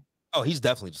 Sko. Oh, he's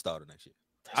definitely the starter next year.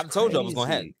 I told you I was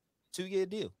gonna have 2-year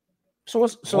deal. So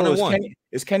is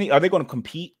Kenny? Are they going to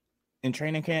compete in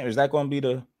training camp? Is that going to be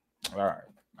the? All right,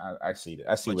 I see that.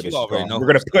 I see what it's going. We're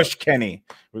going to push Kenny.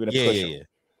 We're going to push him.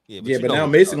 Yeah, but now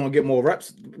Mason gonna get more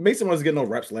reps. Mason wasn't getting no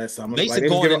reps last summer. Mason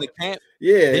going into camp.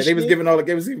 Yeah, they was giving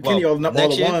Kenny all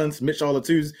the ones, Mitch all the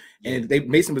twos, and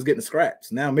Mason was getting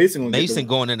scraps. Now Mason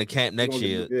going into camp next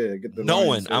year,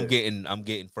 knowing I'm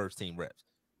getting first team reps.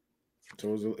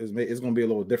 So it's going to be a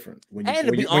little different when you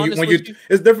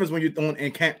it's different when you're throwing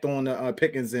in camp, throwing the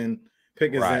Pickens and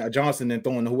Johnson and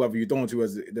throwing whoever you're throwing to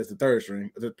as the third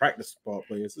string, the practice ball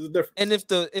players. It's different. And if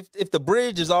the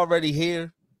bridge is already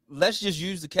here, let's just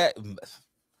use the cat.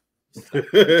 I'm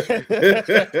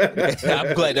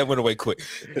glad that went away quick.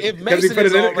 If Mason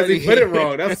is already he put it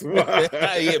wrong, that's why.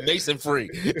 Yeah, Mason free.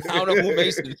 I don't know who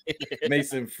Mason is.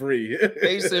 Mason free.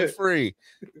 Mason free.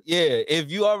 Yeah,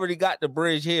 if you already got the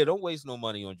bridge here, don't waste no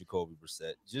money on Jacoby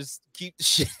Brissett. Just keep the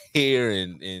shit here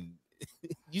and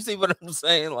you see what I'm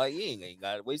saying? Like, he ain't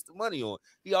got to waste the money on.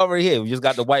 He already here. We just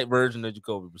got the white version of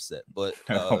Jacoby Brissett. But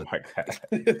oh my god!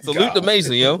 Salute to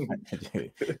Mason, yo.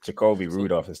 Jacoby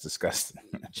Rudolph is disgusting.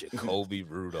 Jacoby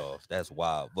Rudolph, that's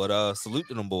wild. But salute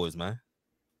to them boys, man.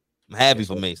 I'm happy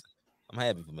for Mason.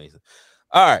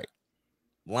 All right,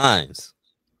 Lions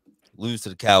lose to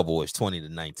the Cowboys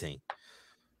 20-19.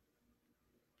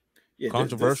 Yeah,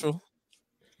 controversial.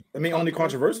 Only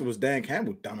controversial was Dan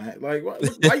Campbell, dumbass. Like,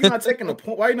 why you not taking a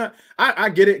point? Why you not? I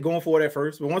get it going for it at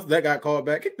first, but once that got called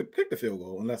back, kick the field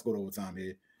goal and let's go to overtime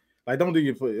here. Like, don't do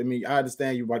your play. I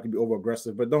understand you might be over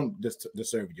aggressive, but don't just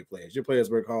disserve your players. Your players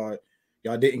work hard.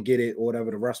 Y'all didn't get it or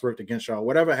whatever. The refs worked against y'all.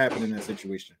 Whatever happened in that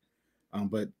situation,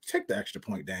 But take the extra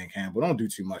point, Dan Campbell. Don't do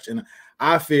too much. And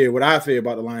I fear about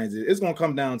the Lions is it's going to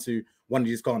come down to one of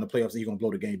these calling the playoffs. He's going to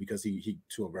blow the game because he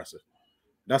too aggressive.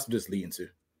 That's what it's leading to.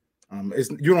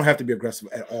 You don't have to be aggressive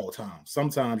at all times.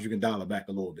 Sometimes you can dial it back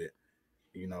a little bit,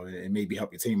 and maybe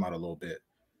help your team out a little bit.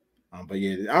 But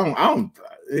yeah, I don't.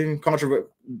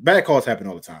 Bad calls happen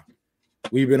all the time.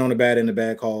 We've been on the bad end of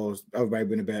bad calls. Everybody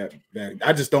been a bad.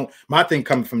 I just don't. My thing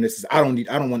coming from this is I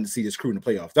don't want to see this crew in the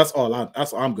playoffs. That's all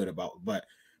I'm good about. But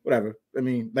whatever. I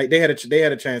mean, like they had a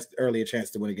chance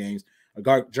to win the games.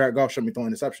 Jared Goff shouldn't be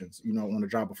throwing interceptions, on the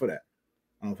drive before that.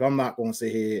 So I'm not going to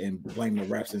sit here and blame the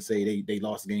refs and say they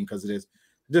lost the game because of this.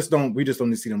 We just don't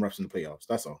need to see them refs in the playoffs.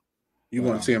 That's all. You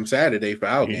want to see them Saturday for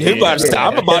our game?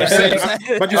 I'm about to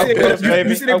say. But you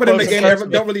see they put in the game that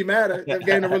don't really matter. That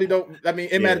game that really don't. I mean,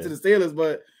 it mattered to the Steelers,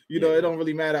 but it don't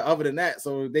really matter other than that.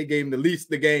 So they gave them the least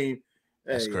the game.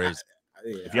 That's crazy.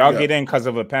 If y'all get in because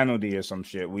of a penalty or some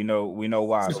shit, we know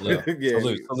why. Salute.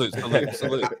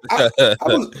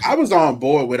 I was on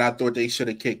board with I thought they should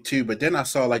have kicked too, but then I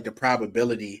saw like the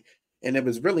probability, and it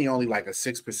was really only like a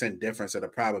 6% difference of the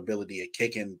probability of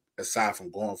kicking aside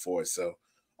from going for it. So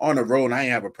on the road, I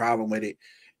ain't have a problem with it.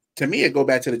 To me, it go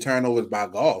back to the turnovers by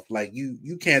Goff. Like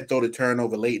you can't throw the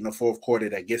turnover late in the fourth quarter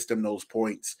that gets them those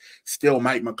points. Still,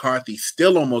 Mike McCarthy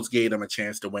still almost gave them a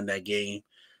chance to win that game.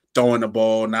 Throwing the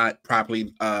ball, not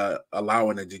properly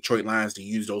allowing the Detroit Lions to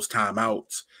use those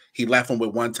timeouts. He left them with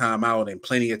one timeout and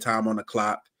plenty of time on the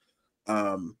clock.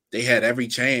 They had every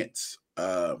chance.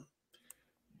 The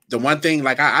one thing,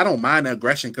 like, I don't mind the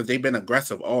aggression because they've been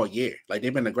aggressive all year. Like,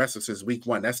 they've been aggressive since week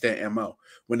one. That's their MO.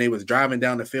 When they was driving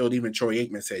down the field, even Troy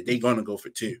Aikman said they're going to go for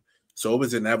 2. So it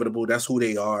was inevitable. That's who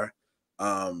they are.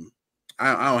 I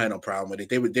don't have no problem with it.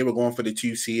 They were going for the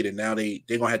 2 seed, and now they're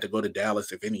going to have to go to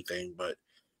Dallas, if anything. But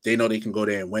they know they can go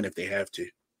there and win if they have to.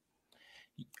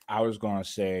 I was going to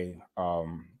say,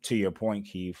 to your point,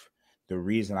 Keith, the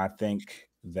reason I think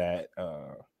that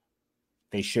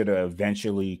they should have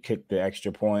eventually kicked the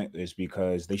extra point is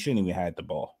because they shouldn't even had the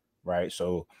ball, right?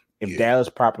 So if Dallas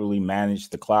properly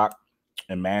managed the clock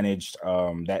and managed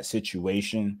that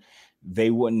situation,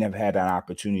 they wouldn't have had an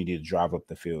opportunity to drive up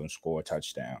the field and score a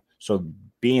touchdown. So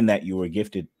being that you were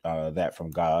gifted that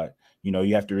from God,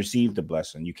 you have to receive the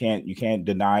blessing. You can't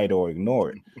deny it or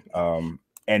ignore it.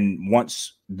 And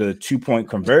once the 2-point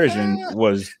conversion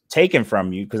was taken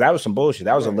from you, because that was some bullshit.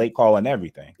 That was a late call and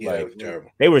everything. Yeah, it was terrible.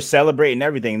 They were celebrating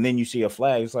everything, and then you see a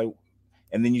flag. It's like,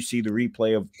 and then you see the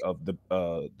replay of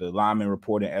the lineman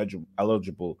reporting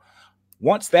eligible.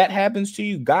 Once that happens to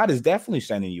you, God is definitely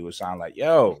sending you a sign like,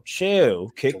 "Yo, chill,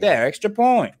 kick that extra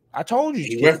point." I told you.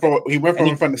 He went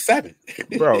from the 7.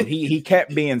 Bro, he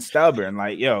kept being stubborn.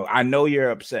 Like, yo, I know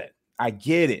you're upset. I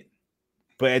get it.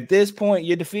 But at this point,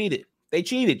 you're defeated. They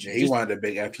cheated you. He wanted a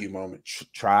big FU moment.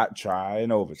 Try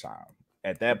in overtime.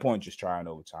 At that point, just try in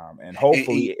overtime. And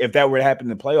hopefully, if that were to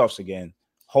happen in the playoffs again,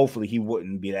 hopefully he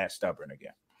wouldn't be that stubborn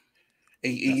again.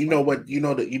 And you know what? You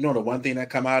know the one thing that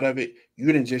come out of it, you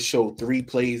didn't just show 3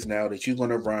 plays now that you're going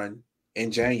to run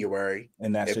in January.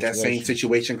 And if that same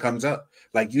situation comes up,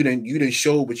 like you didn't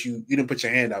show, but you didn't put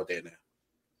your hand out there now,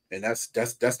 and that's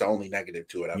the only negative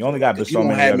to it. You only got so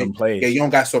many of them plays. Yeah, you don't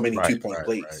got so many 2-point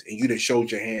plays, and you didn't showed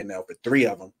your hand now for 3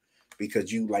 of them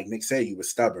because you, like Nick said, you were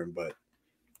stubborn. But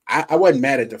I wasn't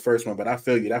mad at the first one, but I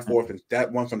feel you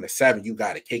that one from the 7, you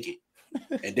got to kick it.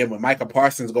 And then when Micah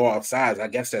Parsons go offsides, I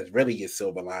guess that's really your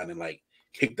silver lining, like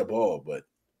kick the ball. But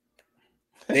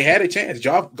they had a chance.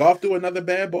 Goff threw another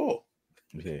bad ball.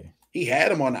 Yeah. He had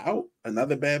him on the out.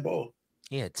 Another bad ball.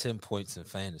 He had 10 points in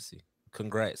fantasy.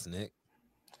 Congrats, Nick.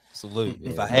 Salute.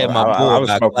 If I had my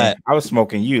boy, I was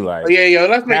smoking you like. Oh, yeah,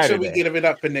 let's make sure we give it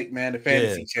up for Nick, man. The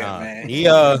fantasy champ, man. He,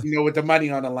 with the money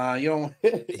on the line, you don't.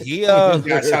 He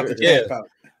got shout the champ out.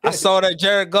 I saw that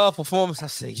Jared Goff performance. I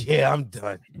said, "Yeah, I'm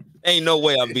done. Ain't no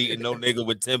way I'm beating no nigga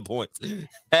with 10 points.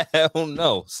 Hell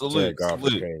no. Salute.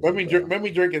 When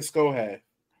we drinking Skull hat.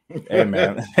 Hey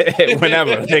man,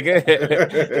 whenever, nigga.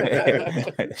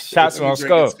 Shots on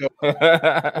Skull.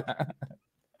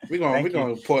 We're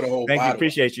gonna pour the whole. Thank you.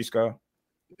 Appreciate you, Skull.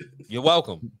 You're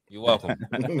welcome.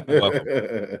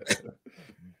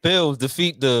 Bills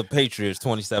defeat the Patriots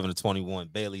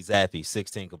 27-21. Bailey Zappi,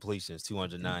 16 completions,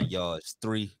 209 yards,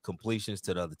 3 completions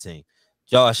to the other team.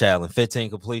 Josh Allen,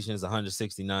 15 completions,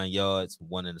 169 yards,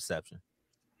 1 interception.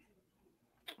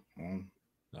 All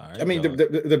right, I mean,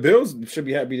 the Bills should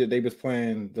be happy that they was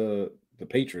playing the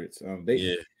Patriots.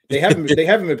 They haven't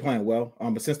been playing well.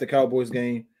 But since the Cowboys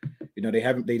game,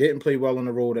 they didn't play well on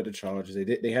the road at the Chargers.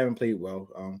 They haven't played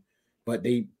well. But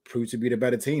they proved to be the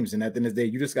better teams. And at the end of the day,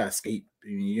 you just got to escape.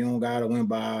 You don't got to win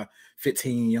by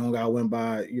 15. You don't got to win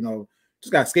by,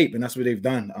 just got escape, and that's what they've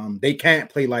done. They can't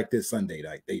play like this Sunday.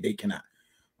 Like they cannot.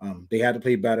 They had to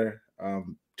play better.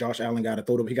 Josh Allen got to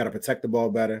throw. He got to protect the ball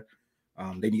better.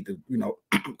 They need to,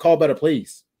 call better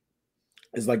plays.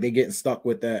 It's like they getting stuck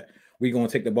with that. We're gonna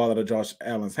take the ball out of Josh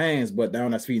Allen's hands, but now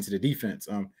that's feeding to the defense.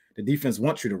 The defense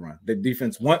wants you to run. The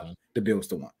defense want the Bills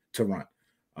to run.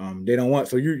 They don't want,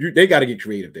 so they got to get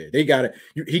creative there. They got to.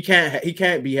 He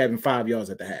can't be having 5 yards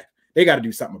at the half. They got to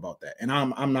do something about that. And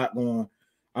I'm not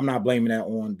blaming that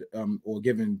on or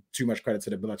giving too much credit to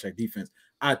the Belichick defense.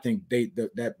 I think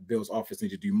that Bills offense need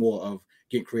to do more of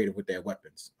getting creative with their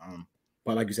weapons.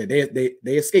 But like you said, they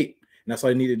escape. And that's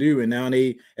all they need to do. And now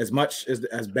they, as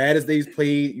bad as they've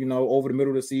played, over the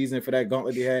middle of the season for that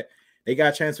gauntlet they had, they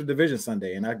got a chance for division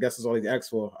Sunday. And I guess that's all they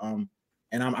asked for.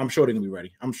 And I'm sure they're gonna be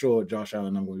ready. I'm sure Josh Allen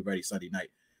and I'm gonna be ready Sunday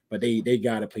night. But they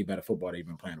gotta play better football. They've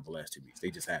been playing over the last 2 weeks. They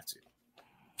just have to.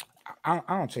 I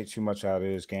don't take too much out of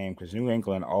this game because New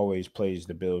England always plays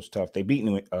the Bills tough. They beat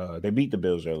the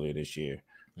Bills earlier this year.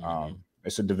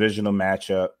 It's a divisional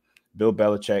matchup. Bill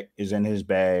Belichick is in his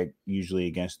bag usually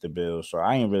against the Bills, so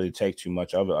I ain't really take too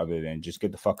much of it other than just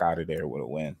get the fuck out of there with a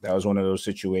win. That was one of those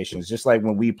situations, just like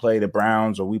when we play the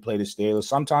Browns or we play the Steelers.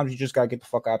 Sometimes you just gotta get the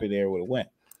fuck out of there with a win,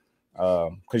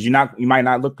 because you might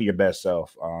not look your best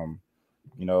self.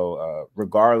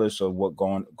 Regardless of what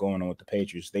going on with the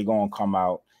Patriots, they gonna come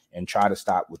out and try to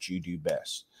stop what you do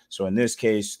best. So in this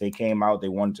case, they came out, they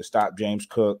wanted to stop James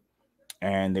Cook,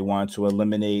 and they wanted to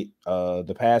eliminate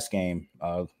the pass game,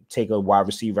 take a wide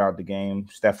receiver out of the game.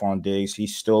 Stephon Diggs,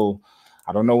 he's still,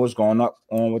 I don't know what's going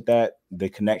on with that. The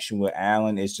connection with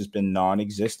Allen, it's just been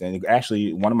non-existent.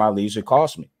 Actually, one of my leagues, it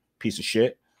cost me. Piece of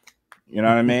shit. You know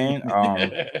what I mean?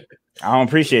 I don't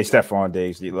appreciate Stephon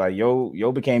Diggs. Like,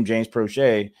 yo became James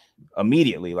Prochet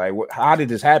immediately. Like, how did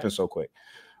this happen so quick?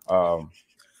 But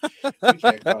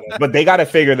they got to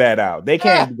figure that out. They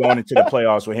can't be going into the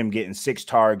playoffs with him getting 6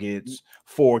 targets,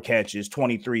 4 catches,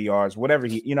 23 yards, whatever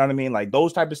you know what I mean? Like,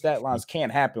 those type of stat lines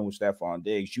can't happen with Stephon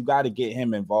Diggs. You got to get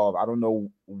him involved. I don't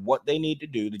know what they need to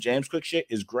do. The James Cook shit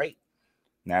is great.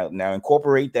 Now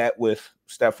incorporate that with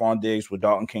Stephon Diggs, with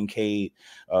Dalton Kincaid,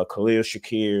 Khalil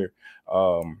Shakir.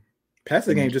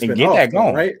 Passing game just been off,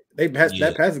 though, right?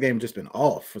 That passing game just been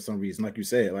off for some reason, like you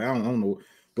said. Like, I don't know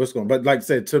what's going on. But like I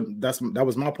said, that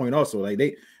was my point also. Like,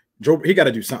 he got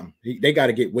to do something. They got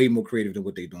to get way more creative than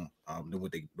what they're doing,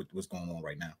 than what's going on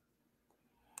right now.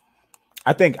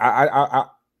 I think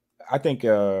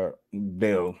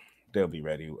they'll be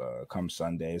ready come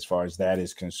Sunday as far as that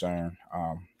is concerned.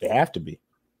 They have to be.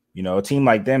 A team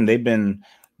like them, they've been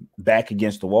back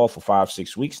against the wall for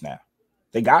 5-6 weeks now.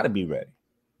 They got to be ready.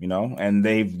 And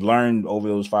they've learned over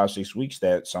those 5-6 weeks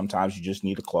that sometimes you just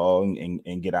need to claw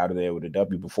and get out of there with a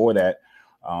W. Before that,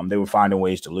 they were finding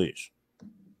ways to lose.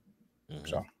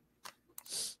 So,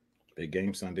 big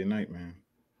game Sunday night, man.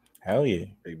 Hell yeah,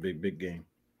 big game.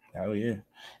 Hell yeah,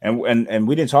 and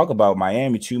we didn't talk about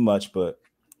Miami too much, but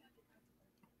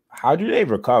how do they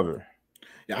recover?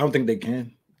 Yeah, I don't think they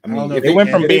can. I mean, they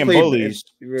went from being bullies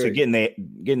to getting their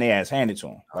ass handed to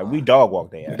them. Like, we dog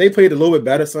walked their ass. If they played a little bit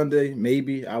better Sunday,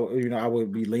 maybe I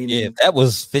would be leaning. Yeah, if that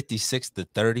was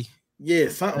 56-30. Yeah,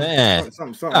 something.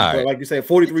 All right. But like you said,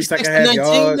 43 second half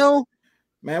yards. Though?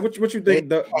 Man, what you think?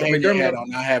 McDermott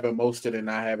on not having Mostert and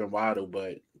not having Waddle,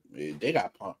 but they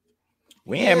got pumped.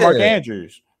 We had Mark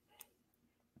Andrews.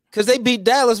 Because they beat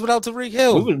Dallas without Tyreek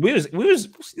Hill.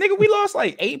 We lost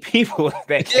like 8 people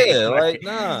that game. Yeah, like,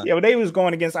 nah. Yeah, but they was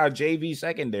going against our JV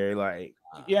secondary. Like,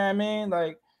 yeah, I mean,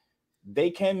 like, they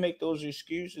can make those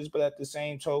excuses, but at the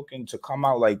same token, to come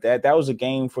out like that was a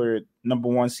game for number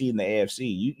 1 seed in the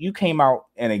AFC. You came out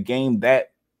in a game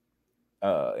that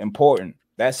important,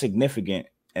 that significant,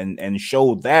 and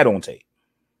showed that on tape.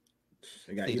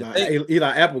 They got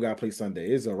Eli Apple got to play Sunday.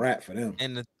 It's a wrap for them.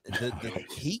 And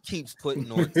he keeps putting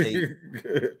on tape.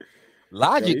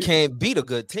 Logic can't beat a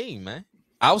good team, man.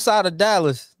 Outside of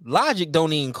Dallas, Logic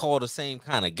don't even call the same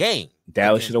kind of game.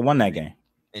 Dallas should have won that game.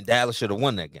 And Dallas should have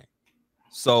won that game.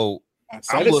 So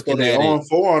I'm looking at it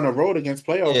 4 on the road against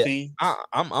playoff teams.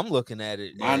 I'm looking at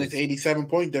it minus 87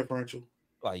 point differential.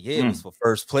 Like, it was for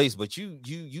first place, but you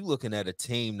looking at a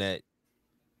team that,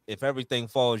 if everything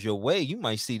falls your way, you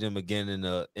might see them again in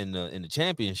the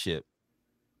championship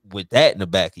with that in the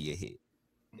back of your head.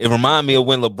 It reminded me of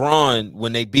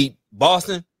when they beat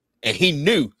Boston, and he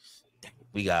knew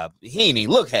he ain't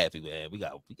even look happy, man. We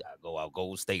gotta go out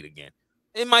Golden State again.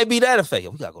 It might be that effect.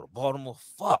 We gotta go to Baltimore.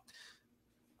 Fuck.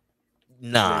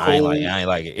 Nah, I ain't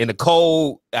like it. In the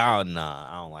cold, I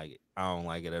don't like it. I don't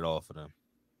like it at all for them.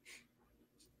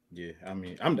 Yeah, I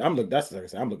mean, I'm looking. That's like I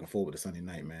said. I'm looking forward to Sunday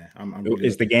night, man.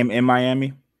 Is the game in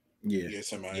Miami? Yeah,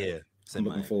 yes, in Miami. Yeah, I'm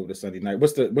looking forward to Sunday night.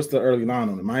 What's the early line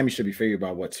on it? Miami should be favored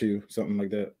by what, 2, something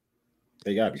like that.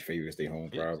 They gotta be favored. Stay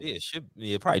home, probably.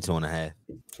 Probably 2.5.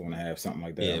 2.5, something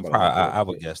like that. Yeah, probably, I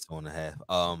would guess 2.5.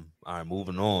 All right,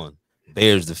 moving on.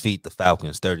 Bears defeat the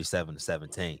Falcons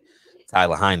 37-17.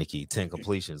 Tyler Heineke, 10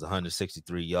 completions,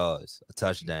 163 yards, a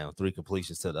touchdown, 3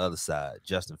 completions to the other side.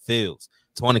 Justin Fields,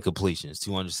 20 completions,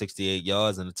 268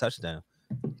 yards, and a touchdown.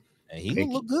 And he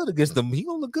gonna look good against them. He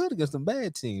gonna look good against them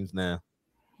bad teams now.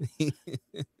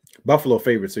 Buffalo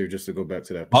favorite too, just to go back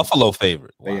to that. Buffalo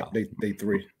favorite. Wow. They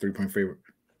 3-point favorite.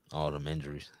 All them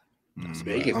injuries.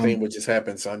 Big thing what just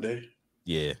happened Sunday.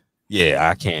 Yeah,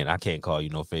 I can't call you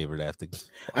no favorite after.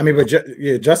 I mean, but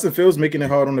Justin Fields making it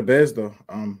hard on the Bears though.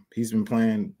 He's been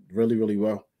playing really, really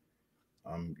well.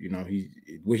 You know,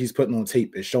 what he's putting on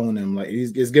tape is showing them, like,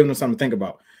 it's giving them something to think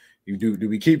about. Do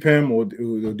we keep him or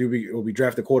do we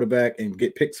draft a quarterback and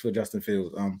get picks for Justin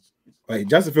Fields? Like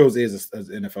Justin Fields is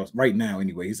an NFL right now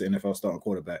anyway. He's an NFL starting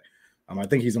quarterback. I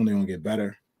think he's only going to get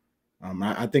better.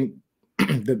 I think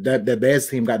that Bears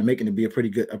team got to make it to be a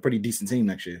pretty decent team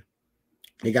next year.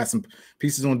 They got some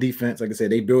pieces on defense. Like I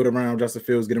said, they build around Justin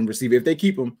Fields, get him receiver. If they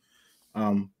keep him,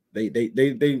 they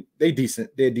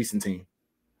decent. They're a decent team.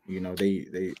 You know,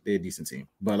 they're a decent team.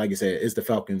 But like I said, it's the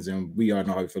Falcons, and we all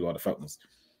know how we feel about the Falcons.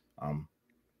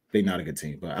 They're not a good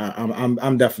team, but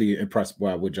I'm definitely impressed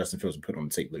by what Justin Fields put on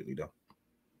the tape lately, though.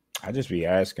 I just be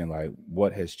asking, like,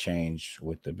 what has changed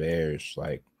with the Bears,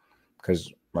 like,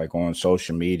 because like on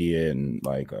social media and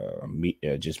like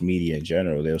just media in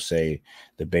general, they'll say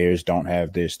the Bears don't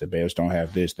have this, the Bears don't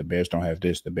have this, the Bears don't have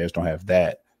this, the Bears don't have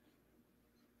that.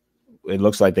 It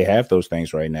looks like they have those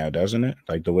things right now, doesn't it?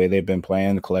 Like the way they've been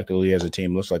playing collectively as a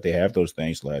team looks like they have those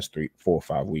things the last 3, 4,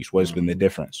 5 weeks. What's been the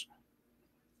difference?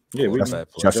 Yeah,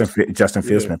 Justin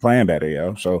Fields been playing better,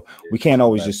 yo. So we can't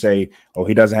always just say, "Oh,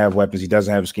 he doesn't have weapons, he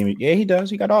doesn't have a scheme." Yeah, he does.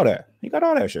 He got all that. He got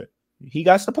all that shit. He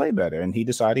got to play better, and he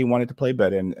decided he wanted to play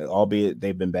better. And albeit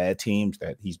they've been bad teams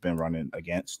that he's been running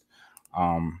against,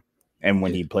 and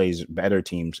when he plays better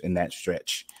teams in that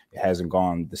stretch, it hasn't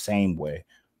gone the same way.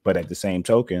 But at the same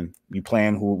token, you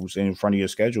plan who's in front of your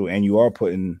schedule, and you're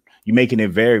making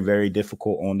it very, very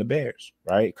difficult on the Bears,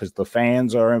 right? Because the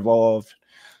fans are involved.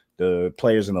 The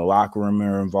players in the locker room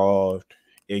are involved.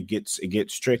 It gets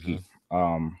tricky.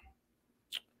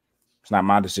 It's not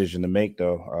my decision to make,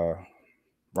 though.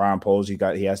 Ryan Poles, he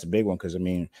has a big one because, I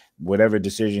mean, whatever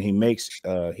decision he makes,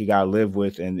 he got to live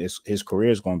with, and his career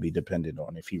is going to be dependent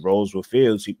on. If he rolls with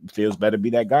Fields, Fields better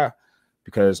be that guy.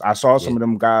 Because I saw some of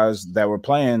them guys that were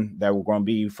playing that were going to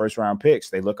be first-round picks.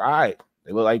 They look all right.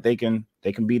 They look like they can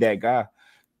be that guy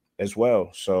as well.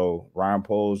 So Ryan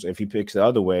Poles, if he picks the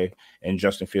other way and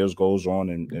Justin Fields goes on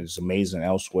and is amazing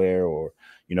elsewhere, or,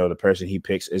 you know, the person he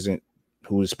picks isn't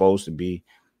who he's supposed to be,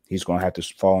 he's going to have to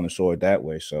fall on the sword that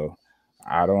way. So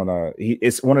I don't know.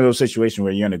 It's one of those situations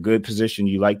where you're in a good position.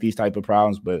 You like these type of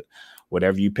problems, but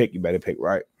whatever you pick, you better pick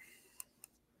right.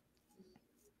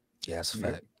 Yeah, that's a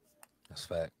fact. That's a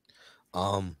fact.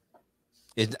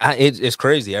 It's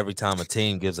crazy every time a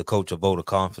team gives a coach a vote of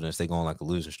confidence, they go on like a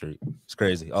losing streak. It's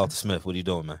crazy. Arthur Smith, what are you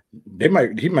doing, man?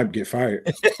 He might get fired.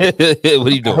 What are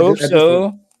you doing? I hope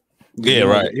so. Yeah,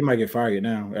 right. He might get fired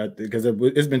now because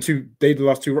it's been they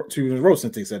lost two in a row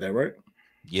since they said that, right?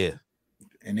 Yeah.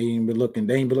 And they ain't been looking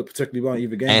particularly well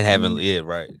either game. And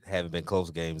haven't been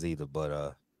close games either.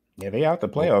 But yeah, they out the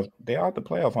playoff. They out the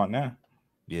playoff hunt now.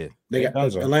 Yeah. They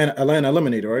got Atlanta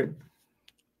eliminated, right?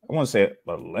 I won't say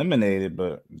eliminated,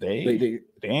 but they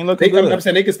ain't looking good. I'm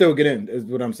saying they can still get in, is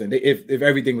what I'm saying. If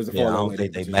everything was a fall, I don't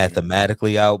think they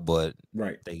mathematically out, but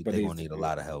right, they gonna need a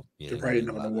lot of help. Yeah, right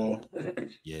on the wall.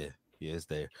 Yeah, it's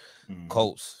there.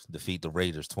 Colts defeat the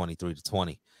Raiders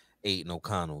 23-20. Aiden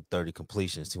O'Connell, 30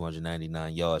 completions,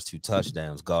 299 yards, 2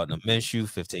 touchdowns. Gardner Minshew,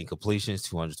 15 completions,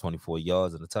 224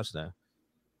 yards, and a touchdown.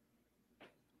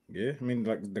 Yeah, I mean,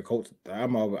 like the Colts,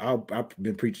 I've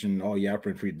been preaching all year.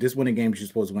 This winning game you're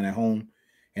supposed to win at home,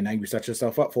 and now you set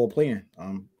yourself up for a play-in.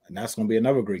 And that's going to be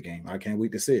another great game. I can't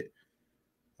wait to see it.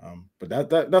 But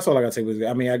that's all I got to say.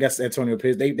 I mean, I guess Antonio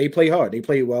Pierce, they play hard. They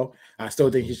play well. I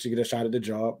still think he should get a shot at the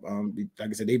job. Like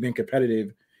I said, they've been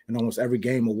competitive in almost every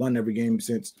game or won every game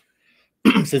since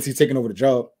he's taken over the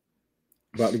job.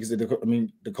 But like I said,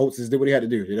 the Colts did what he had to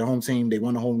do. They're the home team. They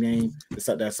won the home game. They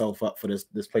set themselves up for this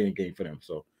playing game for them.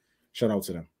 So shout out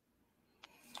to them.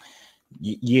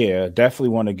 Yeah, definitely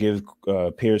want to give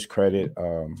Pierce credit.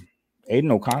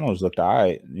 Aiden O'Connell's looked all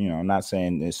right. You know, I'm not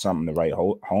saying it's something to write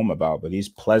home about, but he's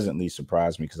pleasantly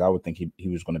surprised me because I would think he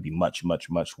was going to be much, much,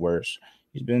 much worse.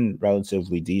 He's been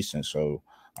relatively decent. So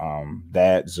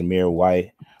Zamir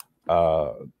White,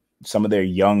 some of their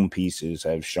young pieces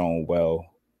have shown well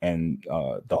and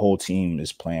the whole team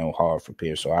is playing hard for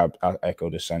Pierce. So I echo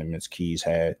the sentiments Keys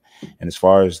had. And as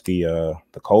far as the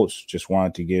Colts, just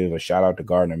wanted to give a shout out to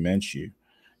Gardner Minshew.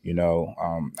 You know,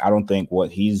 I don't think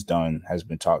what he's done has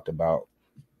been talked about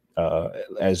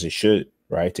as it should,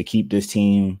 right? To keep this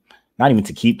team, not even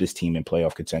to keep this team in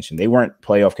playoff contention. They weren't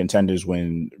playoff contenders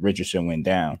when Richardson went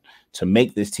down. To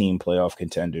make this team playoff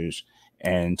contenders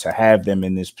and to have them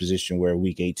in this position where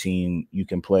week 18 you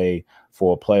can play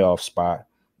for a playoff spot,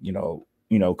 you know,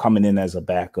 coming in as a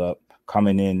backup,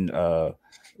 coming in,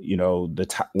 you know,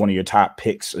 one of your top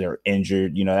picks are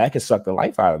injured, you know, that could suck the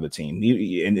life out of the team.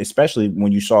 And especially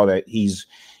when you saw that he's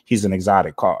an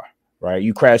exotic car, right?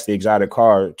 You crash the exotic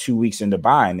car 2 weeks into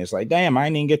buying. It's like, damn, I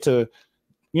didn't even get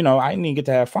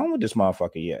to have fun with this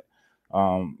motherfucker yet.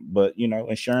 But you know,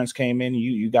 insurance came in,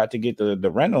 you got to get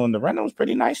the rental, and the rental was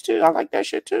pretty nice too. I like that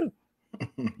shit too.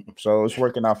 So it's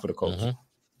working out for the Colts.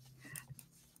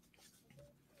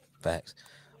 Facts.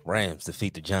 Rams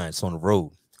defeat the Giants on the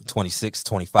road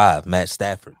 26-25. Matt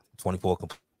Stafford 24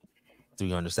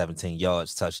 317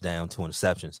 yards, touchdown, 2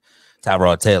 interceptions.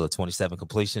 Tyrod Taylor 27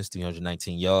 completions,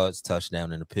 319 yards,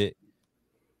 touchdown in the pick.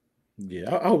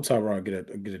 Yeah, I hope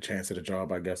Tyrod get a chance at a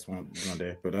job, I guess, one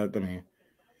day. But I mean,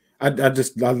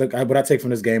 what I take from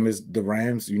this game is the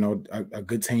Rams, you know, a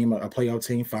good team, a playoff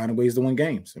team, finding ways to win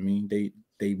games. I mean, they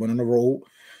went on the road,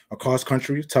 across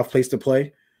country, tough place to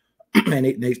play, and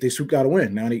they swooped out a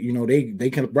win. Now they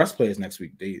can rest players next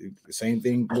week. The same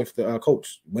thing with the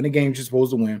coach. Win a game you're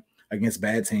supposed to win against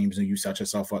bad teams, and you set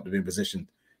yourself up to be in position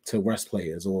to rest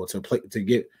players or to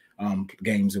get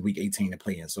games in week 18 to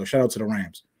play in. So shout out to the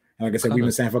Rams. And like I said, we've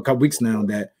been saying for a couple weeks now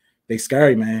that they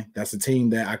scary, man. That's a team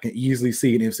that I can easily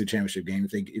see in the NFC Championship game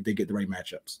if they get the right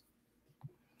matchups.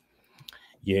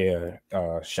 Yeah,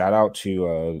 shout out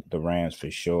to the Rams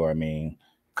for sure. I mean,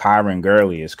 Kyron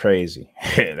Gurley is crazy.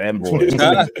 That boy.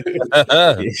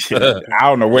 I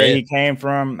don't know where he came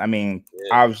from. I mean,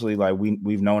 obviously, like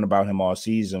we've known about him all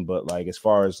season, but like as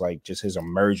far as like just his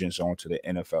emergence onto the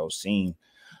NFL scene,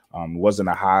 wasn't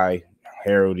a high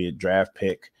heralded draft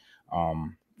pick.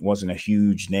 Wasn't a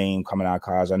huge name coming out of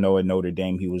college. I know at Notre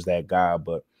Dame he was that guy,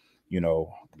 but you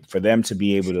know, for them to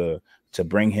be able to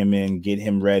bring him in, get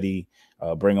him ready,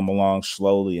 bring him along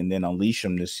slowly, and then unleash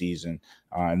him this season.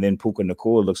 And then Puka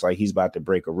Nacua looks like he's about to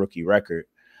break a rookie record.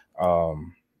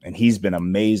 And he's been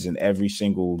amazing every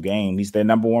single game. He's their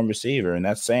number one receiver, and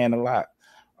that's saying a lot.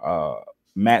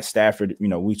 Matt Stafford, you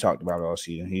know, we talked about it all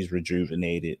season. He's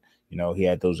rejuvenated. You know, he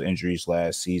had those injuries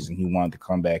last season. He wanted to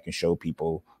come back and show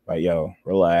people, like, yo,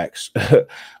 relax. They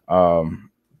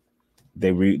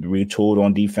retooled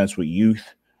on defense with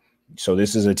youth. So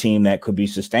this is a team that could be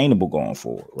sustainable going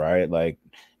forward, right? Like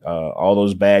all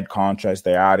those bad contracts,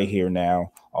 they're out of here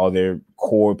now. All their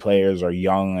core players are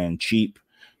young and cheap.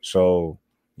 So,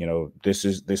 you know,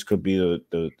 this could be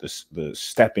the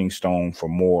stepping stone for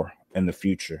more in the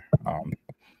future.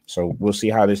 So we'll see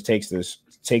how this takes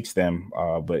them.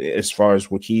 But as far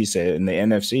as what he said in the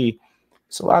NFC,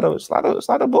 it's a lot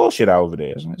of bullshit over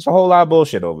there. It's a whole lot of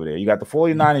bullshit over there. You got the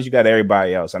 49ers, you got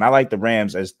everybody else. And I like the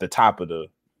Rams as the top of the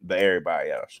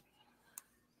everybody else.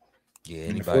 Yeah,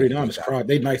 the 49ers crowd,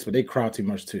 they nice, but they crowd too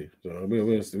much too. So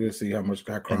we'll see how much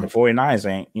crowd. And the 49ers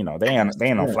ain't, you know, they ain't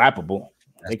unflappable.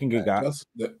 They can get guys.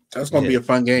 That's gonna be a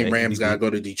fun game. Rams gotta go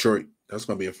to Detroit. That's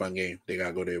gonna be a fun game. They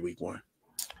gotta go there week 1.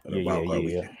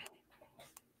 Yeah.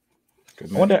 I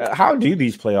wonder how do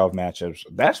these playoff matchups?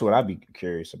 That's what I'd be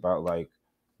curious about. Like,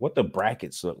 what the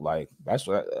brackets look like. That's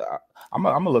what I'm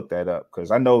gonna look that up because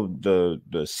I know the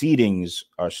seedings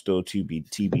are still to be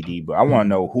TBD, but I want to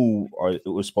know who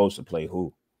was supposed to play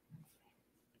who.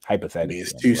 Hypothetically,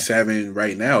 it's 2-7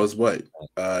 right now. Is what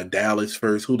Dallas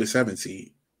first. Who the 7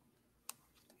 seed?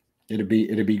 It'll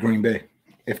be Green Bay.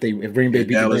 If Green Bay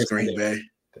beat Dallas, Green Bay,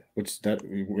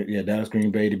 Dallas,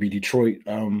 Green Bay to be Detroit,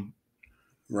 Rams.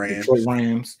 Detroit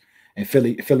Rams, and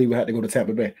Philly. Philly would have to go to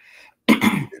Tampa Bay.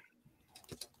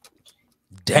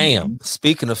 Damn.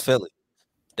 Speaking of Philly,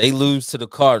 they lose to the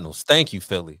Cardinals. Thank you,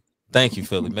 Philly. Thank you,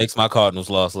 Philly. Makes my Cardinals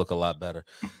loss look a lot better.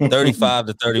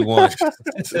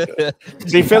 35-31.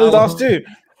 See, Philly lost too.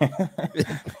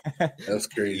 That's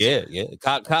crazy. Yeah.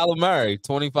 Kyler Murray,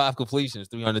 25 completions,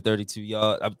 232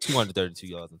 yards. I'm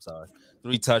sorry.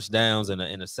 3 touchdowns and an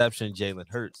interception. Jalen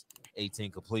Hurts, 18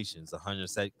 completions,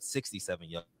 167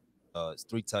 yards,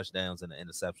 3 touchdowns and an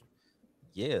interception.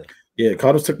 Yeah,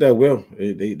 Cardinals took that well.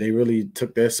 They really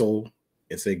took their soul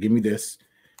and said, "Give me this."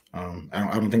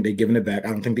 I don't think they're giving it back.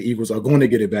 I don't think the Eagles are going to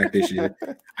get it back this year.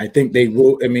 I think they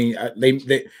will. I mean,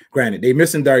 they granted they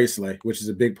missing Darius Slay, which is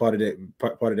a big part of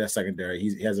that secondary.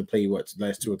 He hasn't played the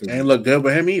last 2 or 3. Ain't look good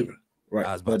with him either.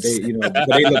 Right, but they,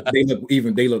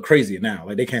 but they look crazier now.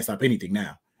 Like they can't stop anything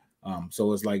now.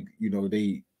 So it's like,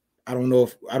 I don't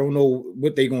know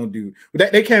what they're gonna do.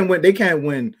 But they can't win. They can't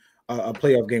win a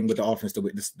playoff game with the offense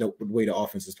the way the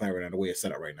offense is playing right now. The way it's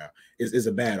set up right now is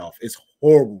a bad off. It's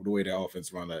horrible the way the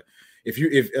offense run. Like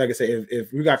like I said,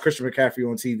 if we got Christian McCaffrey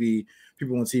on TV,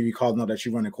 people on TV calling out that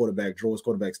you run a quarterback draws,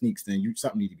 quarterback sneaks, then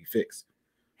something need to be fixed.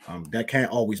 That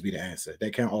can't always be the answer.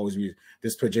 That can't always be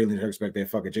just put Jalen Hurts back there.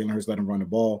 Fuck it, Jalen Hurts let him run the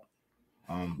ball.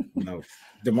 Devon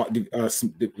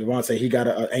said he got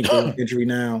an ankle injury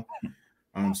now.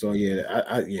 So yeah,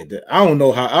 I don't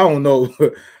know I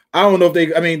don't know if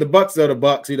they. I mean, the Bucs are the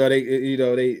Bucs.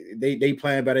 They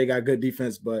playing better. They got good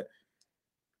defense, but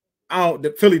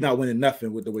Philly not winning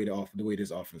nothing with the way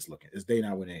this offense looking. They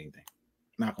not winning anything.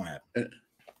 Not gonna happen.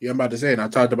 Yeah, I'm about to say, and I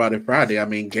talked about it Friday. I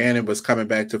mean, Gannon was coming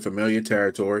back to familiar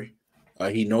territory.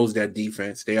 He knows that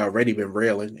defense. They already been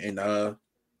railing, and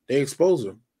they expose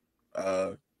him.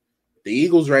 The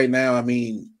Eagles right now, I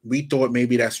mean, we thought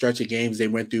maybe that stretch of games they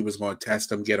went through was going to test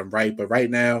them, get them right. But right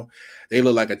now, they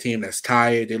look like a team that's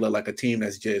tired. They look like a team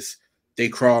that's they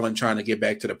crawling, trying to get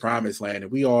back to the promised land.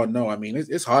 And we all know, I mean,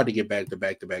 it's hard to get back to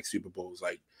back-to-back Super Bowls.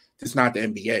 Like, it's not the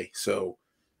NBA. So,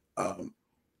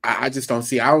 I just don't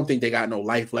see. I don't think they got no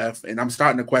life left, and I'm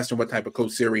starting to question what type of coach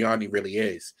Sirianni really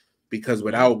is, because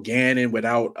without Gannon,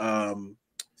 without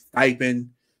Steichen,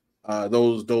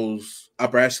 those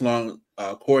upper echelon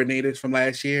coordinators from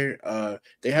last year,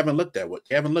 they haven't looked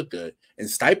good. And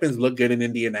Steichen's looked good in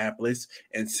Indianapolis,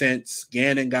 and since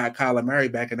Gannon got Kyler Murray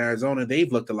back in Arizona,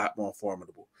 they've looked a lot more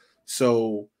formidable.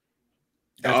 So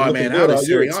the odd man out is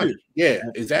Sirianni. Yeah,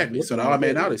 exactly. So the odd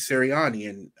man out is Sirianni,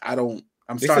 and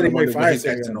I'm starting to wonder what his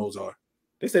X's and O's are.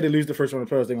 They said they lose the first round of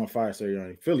the playoffs, they're gonna fire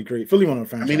Sirianni. Philly want to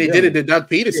fire. I mean, they did it to Doug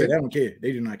Peterson. Yeah, they don't care.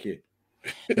 They do not care.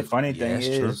 The funny thing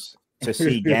is to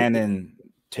see Gannon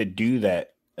to do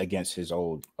that against his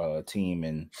old team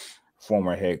and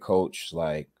former head coach,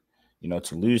 like,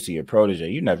 to lose to your protege,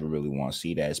 you never really want to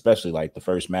see that, especially like the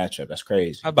first matchup. That's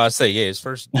crazy. I'm about to say, yeah, it's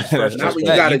first. Now you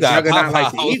got a juggernaut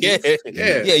like the Eagles.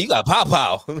 Yeah, you got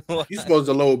pow. You supposed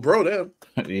to low bro them.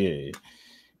 Yeah.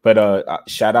 But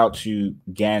shout out to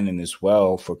Gannon as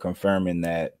well for confirming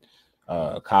that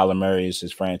Kyler Murray is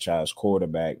his franchise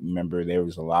quarterback. Remember, there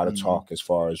was a lot of talk as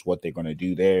far as what they're going to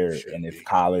do there, and if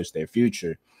Kyler's their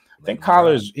future. I think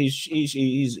Kyler's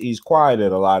he's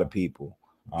quieted a lot lot of people.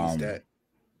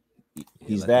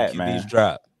 He's that man.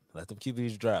 Let them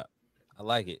QBs drop. I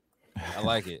like it. I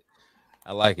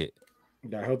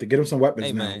hope to get him some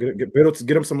weapons now. Man.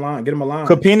 Get him some line. Get him a line.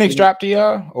 Could Penix drop to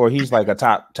y'all, or he's like a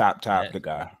top the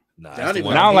guy? Nah, I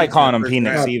don't like calling him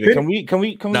Penix either. Can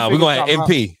we? No, we're going to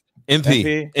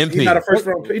MP. He's not a first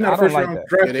round. He's not a first round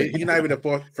draft pick. He's not even a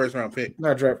first round pick.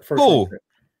 Not draft first. Cool.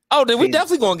 Oh, then we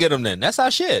definitely gonna get him. Then that's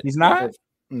our shit. He's not.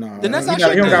 No, then that's our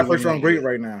shit. He don't got first round grade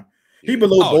right now. He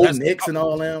below Bo Nix and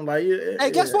all them. Like,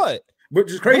 hey, guess what?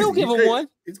 Which is crazy. We'll give him one.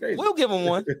 It's crazy. We'll give him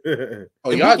one.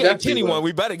 Oh, if y'all we give Kenny one,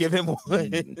 we better give him one.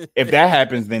 If that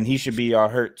happens, then he should be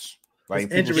Hurts. Like,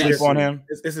 people sleep on him.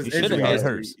 It's his injury.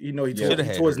 Hurts. He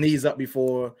tore his knees up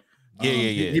before. Yeah.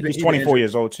 He's 24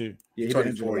 years old too. Yeah, he's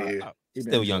 24 years.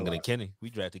 Still younger than Kenny. We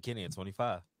drafted Kenny at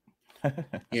 25.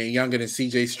 Yeah, younger than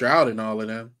CJ Stroud and all of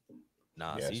them.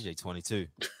 Nah, yes. CJ 22.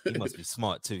 He must be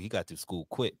smart too. He got through school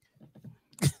quick.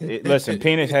 Listen,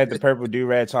 Penis had the purple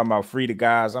do-rag talking about free the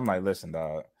guys. I'm like, listen,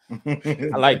 dog.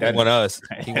 I like that.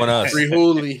 He won us. Free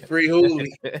Hooley.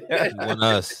 He won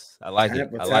us. I like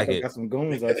it. Got some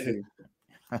goons, I see.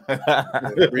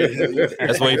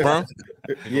 That's where he from?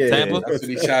 Yeah, Tampa? That's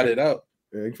when he shot it up.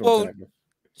 Yeah, Tampa.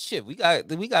 Shit, we got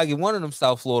to get one of them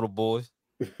South Florida boys.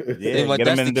 Yeah, like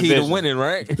that's the key to winning,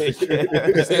 right? That's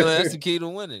the key to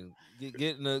winning.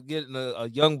 Getting a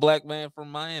young black man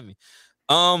from Miami.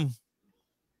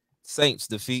 Saints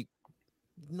defeat.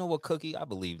 You know what, Cookie? I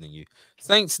believed in you.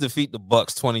 Saints defeat the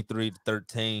Bucs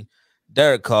 23-13.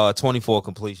 Derek Carr, 24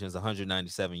 completions,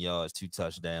 197 yards, 2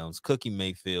 touchdowns. Cookie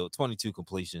Mayfield, 22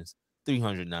 completions,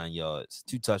 309 yards,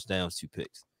 2 touchdowns, 2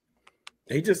 picks.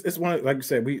 It's one, like you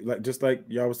said, just like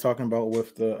y'all was talking about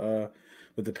with the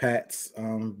Pats,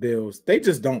 Bills. They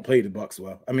just don't play the Bucs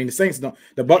well. I mean, the Saints don't.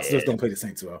 The Bucs just don't play the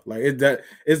Saints well. Like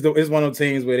it's one of those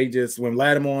teams where they just, when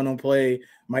Lattimore don't play,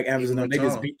 Mike Evans and them, they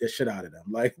just beat the shit out of them.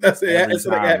 Like that's it. It's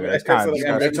like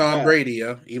even with Tom Brady,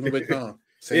 yeah. Even with Tom.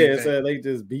 So they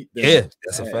just beat them. Yeah,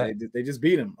 that's a fact. They just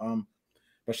beat them.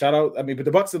 But shout out. I mean, but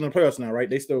the Bucs are in the playoffs now, right?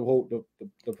 They still hold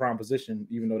the prime position,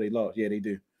 even though they lost. Yeah, they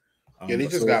do. They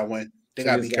just got one. They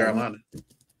got to beat Carolina.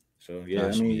 So yeah,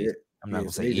 I mean, I'm not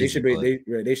gonna say they should be able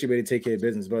to take care of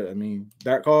business. But I mean,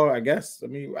 Derek Carr, I guess. I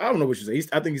mean, I don't know what you say.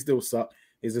 I think he still suck.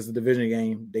 It's just a division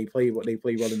game. They play well in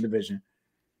the division,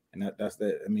 and that's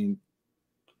that. I mean,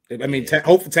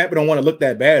 hopefully Tampa don't want to look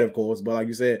that bad, of course, but like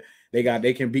you said,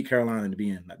 they can beat Carolina to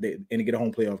be in and get a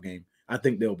home playoff game. I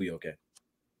think they'll be okay.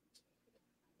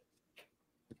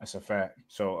 That's a fact.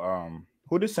 So,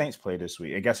 who the Saints play this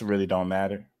week? I guess it really don't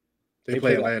matter. They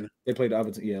play Atlanta. They play the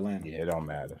other team. Yeah, Atlanta. Yeah, it don't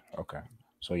matter. Okay.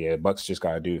 So yeah, Bucks just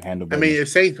gotta handle. I mean, if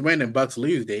Saints win and Bucks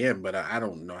lose, they in. But I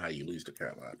don't know how you lose to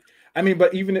Carolina. I mean,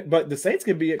 but the Saints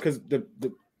can be it because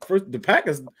the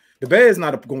Packers, the Bears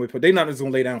not going to put. They're not just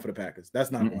going to lay down for the Packers.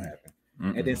 That's not going to happen.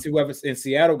 And then see whoever's in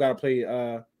Seattle got to play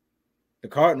the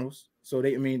Cardinals. So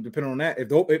depending on that,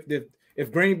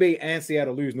 if Green Bay and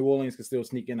Seattle lose, New Orleans can still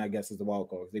sneak in. I guess as the wild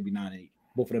card. They'd be 9-8.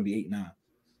 Both of them be 8-9.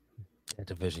 That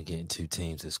division getting 2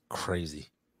 teams is crazy.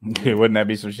 Wouldn't that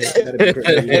be some shit?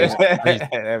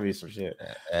 That'd be some shit.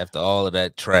 After all of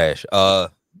that trash,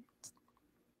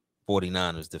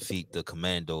 49ers defeat the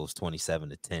Commandos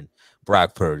 27-10.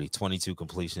 Brock Purdy, 22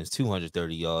 completions,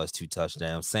 230 yards, 2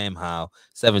 touchdowns. Sam Howell,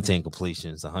 17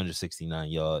 completions, 169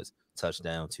 yards,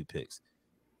 touchdown, 2 picks.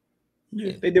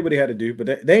 Yeah, they did what they had to do,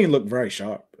 but they ain't look very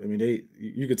sharp. I mean,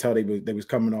 you could tell they was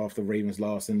coming off the Ravens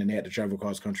loss, and then they had to travel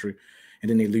across country, and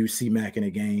then they lose C-Mac in a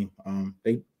game.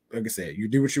 They, like I said, you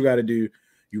do what you got to do.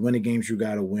 You win the games you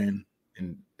got to win,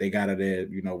 and they got it there,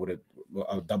 with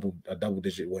a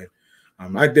double-digit win.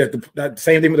 The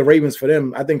same thing with the Ravens for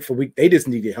them. I think for week they just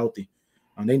need to get healthy.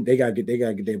 They gotta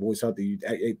get their boys healthy.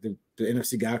 The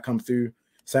NFC guy come through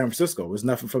San Francisco. There's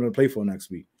nothing for them to play for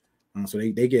next week. So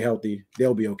they get healthy,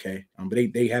 they'll be okay.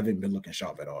 But they haven't been looking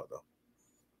sharp at all though.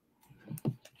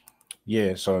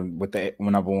 Yeah. So with the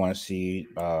number 1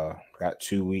 seed, got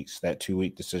 2 weeks. That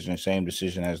 2-week decision, same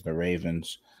decision as the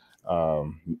Ravens.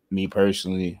 Me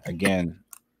personally, again,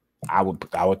 I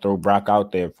would throw Brock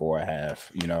out there for a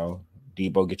half.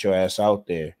 Debo, get your ass out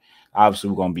there. Obviously,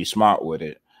 we're gonna be smart with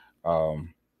it.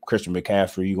 Christian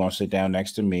McCaffrey, you're gonna sit down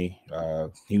next to me.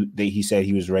 He said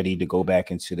he was ready to go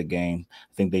back into the game.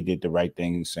 I think they did the right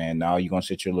thing, saying, "No, you're gonna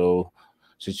sit your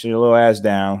little ass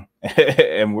down,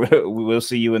 and we'll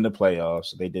see you in the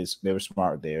playoffs." They were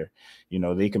smart there.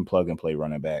 They can plug and play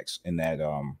running backs in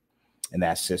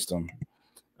that system.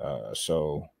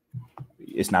 So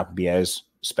it's not gonna be as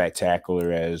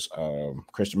spectacular as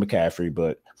Christian McCaffrey,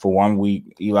 but for 1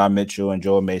 week, Eli Mitchell and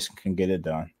Joel Mason can get it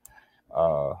done.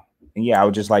 And yeah, I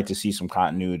would just like to see some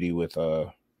continuity with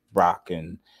Brock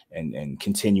and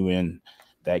continuing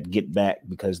that get back,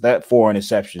 because that 4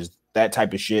 interceptions, that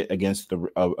type of shit against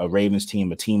a Ravens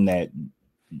team, a team that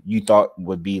you thought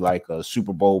would be like a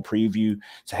Super Bowl preview,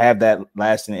 to have that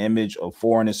lasting image of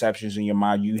 4 interceptions in your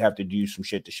mind, you have to do some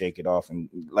shit to shake it off. And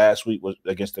last week was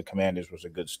against the Commanders was a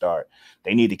good start.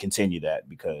 They need to continue that,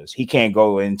 because he can't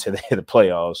go into the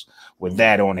playoffs with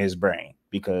that on his brain,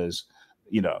 because,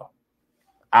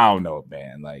 I don't know,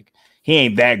 man. Like, he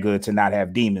ain't that good to not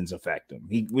have demons affect him.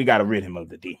 We got to rid him of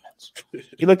the demons.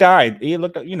 He looked all right. He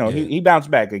looked, he bounced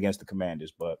back against the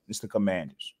Commanders, but it's the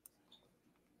Commanders.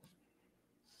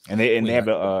 And they have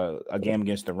a game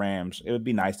against the Rams. It would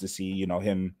be nice to see,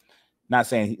 him. Not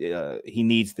saying he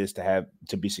needs this to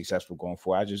be successful going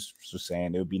forward. I just was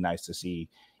saying it would be nice to see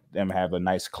them have a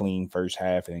nice, clean first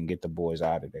half and get the boys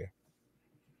out of there.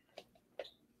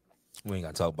 We ain't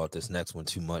got to talk about this next one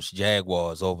too much.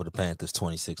 Jaguars over the Panthers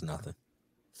 26-0.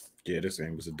 Yeah, this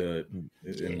game was a dud.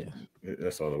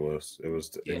 That's all it was. It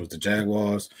was the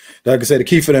Jaguars. Like I said, the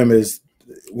key for them is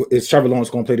Trevor Lawrence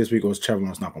going to play this week, or is Trevor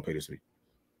Lawrence not going to play this week?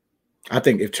 I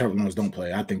think if Trevor Lawrence don't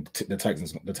play, I think the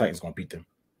Titans going to beat them.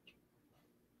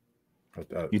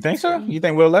 You think so? You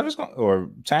think Will Levis or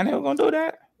Tannehill going to do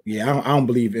that? Yeah, I don't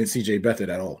believe in C.J. Beathard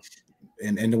at all.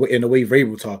 And the way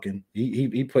Vrabel talking,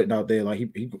 he putting out there like he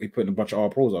putting a bunch of all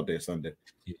pros out there Sunday.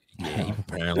 Yeah, he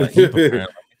preparing like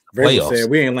Vrabel said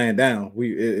we ain't laying down.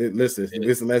 Listen,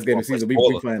 it's the last game of the season.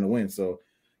 We playing to win. So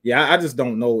yeah, I just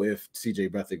don't know if C.J.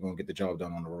 Beathard gonna get the job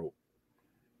done on the road.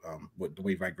 With the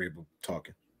way Mike Vrabel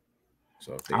talking.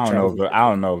 So I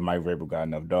don't know if Mike Vrabel got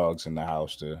enough dogs in the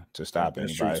house to stop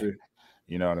anybody.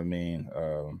 You know what I mean?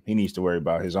 He needs to worry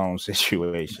about his own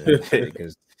situation,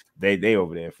 because they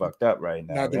over there fucked up right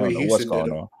now. Not the way Houston did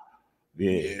them.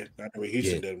 Yeah, not the way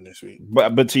Houston did them this week.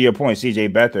 But to your point, C.J.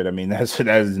 Beathard, I mean, that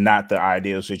is not the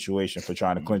ideal situation for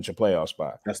trying to clinch a playoff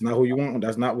spot. That's not who you want.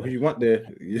 That's not who you want there.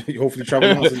 Hopefully,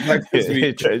 Trevor wants his back this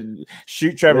week.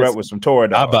 Shoot Trevor up with some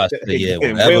Toradol. I'm about to say, yeah,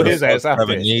 wheel his ass out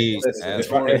there.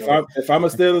 If I'm a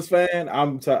Steelers fan,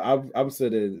 I'm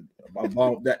sitting.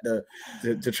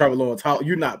 To Trevor Lawrence, how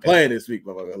you not playing this week,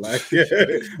 motherfucker? Like,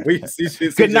 we see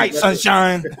shit. Good night,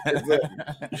 sunshine.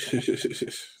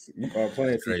 You are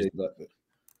playing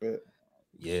CJ.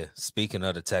 Yeah. Speaking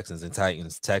of the Texans and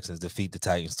Titans, Texans defeat the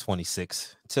Titans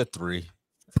 26-3.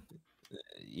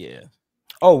 Yeah.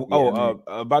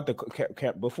 About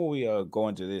the before we go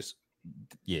into this,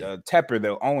 Tepper,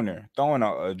 the owner, throwing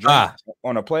a drink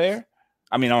on a player.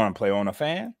 I mean, on a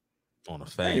fan. On a I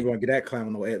fan. ain't even gonna get that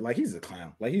clown no Ed. Like he's a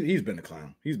clown. Like he's been a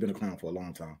clown. He's been a clown for a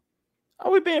long time. Are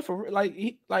we being for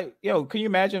yo? Can you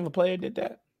imagine if a player did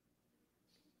that?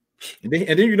 And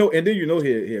then you know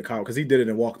he a clown because he did it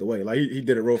and walked away. Like he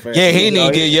did it real fast. Yeah, he didn't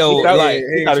even get he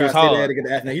like was hard.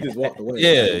 He just walked away.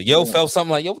 Yeah, yo felt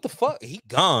something like, yo, what the fuck? He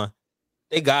gone.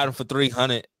 They got him for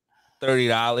 $330.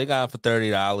 They got him for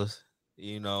 $30.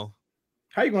 You know.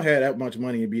 How you gonna have that much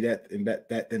money and be that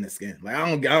thin of skin? Like I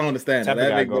don't understand that.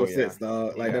 That makes no sense,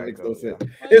 dog. Like that makes no sense.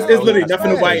 It's literally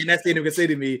nothing nobody in that stadium can say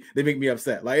to me. They make me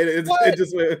upset. Like it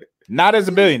just not as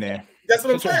a billionaire. That's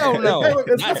what I'm saying. No,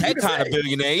 not that kind of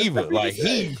billionaire either. Like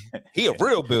he a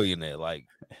real billionaire. Like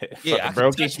yeah, I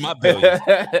can touch my billions.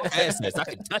 Assets, I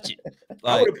can touch it.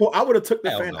 Like, I would have took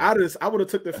the fan out of this. I would have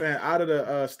took the fan out of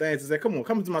the stands and said, "Come on,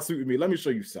 come to my suite with me. Let me show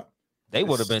you something." They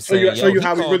would have been saying, show you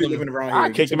how we really living around here.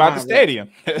 I kicked him out the stadium.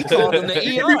 He called him the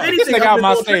ER. Anything out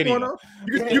my stadium.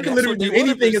 You can literally do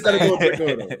anything instead of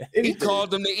going. He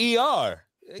called him the ER.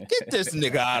 Get this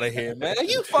nigga out of here, man.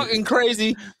 You fucking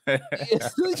crazy.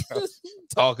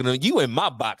 Talking to you in my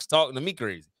box, talking to me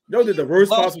crazy. Yo did the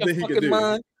worst possible thing he could do.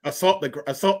 Mind. Assault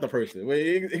the person.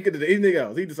 Wait, he could do anything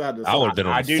else. He decided to I would have been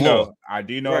on the floor. I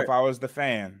do know right. If I was the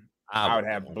fan, I would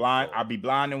have blind. I'd be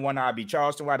blind in one eye. I'd be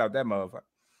Charleston White out that motherfucker.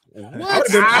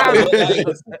 What? I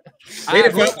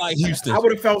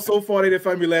would have felt so far they didn't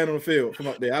find me land on the field from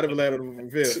up there. I'd have landed on the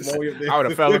field. I would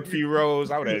have fell a few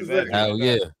rows. I would have said, hell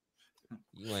yeah.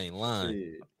 You ain't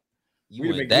lying.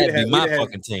 Yeah. That'd be my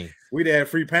fucking team. We'd have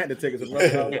free Panther tickets. We're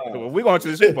going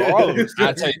to the Super Bowl. All of us.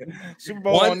 I tell you, Super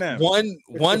Bowl on them.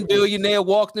 One billionaire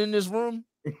walked in this room.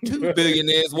 2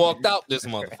 billionaires walked out this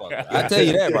motherfucker. I tell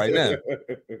you that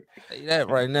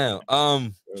right now.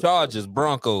 Chargers,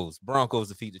 Broncos. Broncos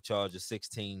defeat the Chargers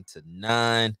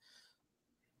 16-9.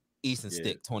 Easton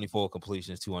Stick, 24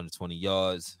 completions, 220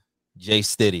 yards. Jay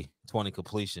Stiddy, 20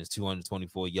 completions,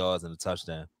 224 yards and a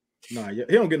touchdown. Nah, he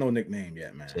don't get no nickname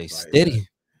yet, man. Jay Stiddy.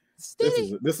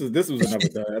 This was another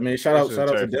dub. I mean, shout out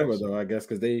to Denver though, I guess,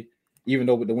 because they, even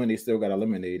though with the win, they still got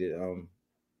eliminated.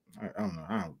 I don't know.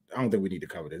 I don't think we need to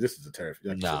cover this. This is a turf.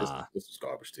 Nah, this was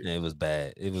garbage too. Yeah, it was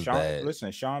bad. It was bad.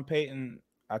 Listen, Sean Payton,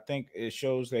 I think it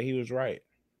shows that he was right.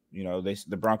 You know,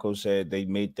 the Broncos said they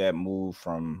made that move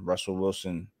from Russell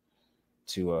Wilson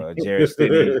to Jared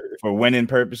Stiddy for winning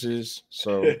purposes.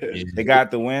 So they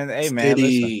got the win. Hey man,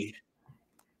 listen.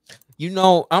 You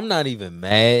know, I'm not even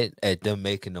mad at them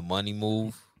making the money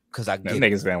move because I get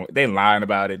niggas they lying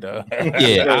about it though.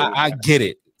 Yeah, I get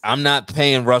it. I'm not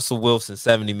paying Russell Wilson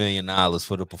 $70 million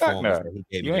for the performance that he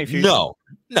gave me. No.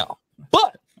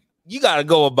 But you got to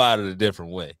go about it a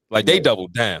different way. Like they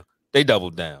doubled down.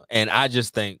 And I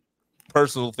just think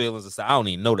personal feelings aside, I don't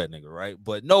even know that nigga, right?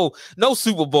 But no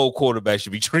Super Bowl quarterback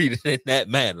should be treated in that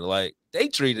manner. Like they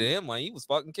treated him like he was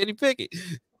fucking Kenny Pickett.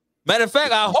 Matter of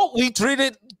fact, I hope we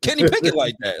treated Kenny Pickett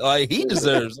like that. Like he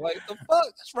deserves. Like the fuck,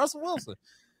 that's Russell Wilson.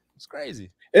 It's crazy.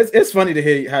 It's funny to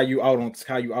hear how you out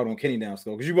on Kenny now,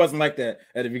 so because you wasn't like that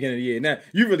at the beginning of the year. Now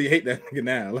you really hate that nigga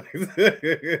now.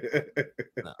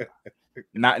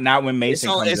 Not when Mason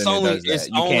comes in and does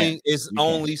that. It's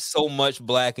only so much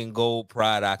black and gold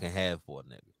pride I can have for a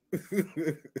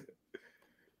nigga.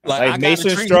 Like I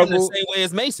Mason treat him the same way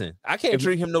as Mason. I can't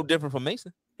treat him no different from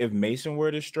Mason. If Mason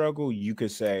were to struggle, you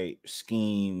could say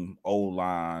scheme,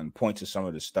 O-line, point to some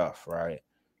of the stuff, right?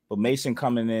 But Mason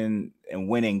coming in and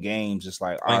winning games, it's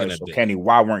like, all right, so Kenny,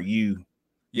 why weren't you?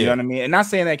 You know what I mean? And not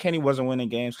saying that Kenny wasn't winning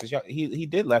games because he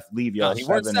did leave y'all. He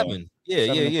won 7.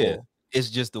 Yeah.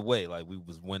 It's just the way, like we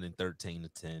was winning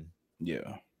 13-10. Yeah.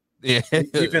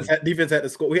 Defense had to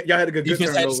score. Y'all had a good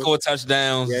defense had to score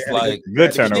touchdowns. Yeah, like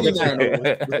good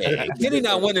turnover. Kenny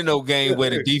not winning no game where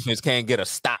the defense can't get a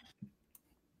stop.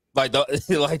 Like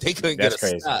they couldn't get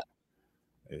a stop.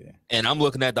 Yeah. And I'm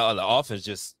looking at the other offense,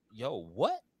 just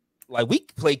what? Like we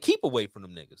play keep away from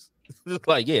them niggas.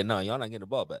 Like y'all not getting the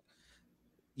ball back.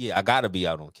 Yeah, I gotta be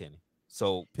out on Kenny.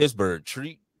 So Pittsburgh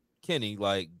treat Kenny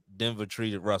like Denver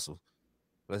treated Russell.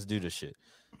 Let's do this shit.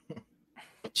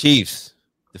 Chiefs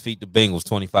defeat the Bengals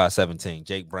 25-17.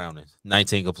 Jake Browning,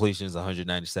 19 completions,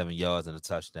 197 yards and a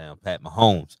touchdown. Pat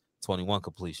Mahomes, 21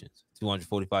 completions,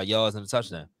 245 yards and a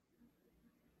touchdown.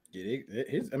 Yeah,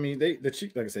 the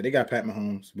Chiefs, like I said, they got Pat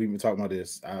Mahomes. We've been talking about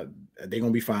this. They're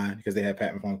gonna be fine because they have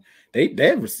Pat Mahomes.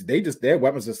 Their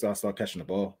weapons just start catching the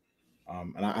ball.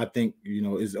 And I think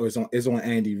it's on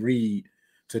Andy Reid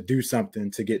to do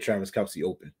something to get Travis Kelce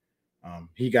open.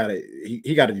 He got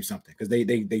to do something because they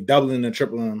doubling and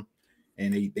tripling him,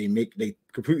 and they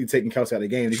completely taking Kelce out of the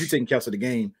game. And if you're taking Kelce out of the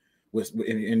game,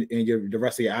 the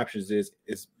rest of your options is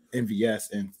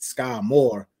MVS and Sky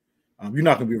Moore, you're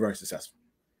not going to be very successful.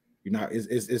 You're not.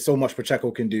 It's so much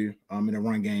Pacheco can do in a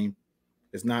run game.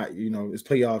 It's not, it's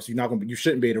playoffs. You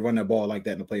shouldn't be able to run that ball like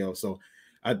that in the playoffs. So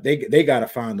they got to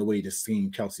find a way to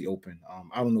scheme Kelce open.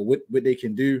 I don't know what they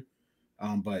can do,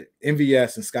 but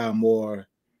MVS and Sky Moore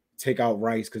take out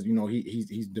Rice because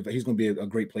he's going to be a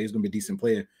great player. He's going to be a decent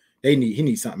player. He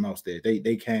needs something else there.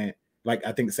 They can't, like,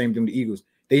 I think the same thing with the Eagles.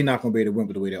 They're not going to be able to win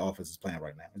with the way their offense is playing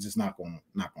right now. It's just not going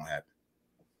to happen.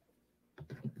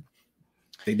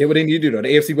 They did what they need to do, though. The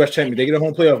AFC West champion, they get a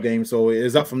home playoff game, so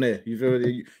it's up from there. You feel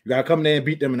you got to come there and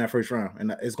beat them in that first round,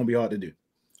 and it's going to be hard to do.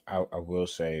 I will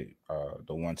say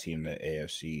the one team in the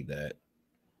AFC that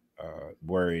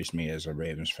worries me as a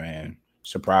Ravens fan,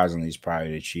 surprisingly, is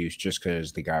probably the Chiefs, just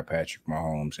because they got Patrick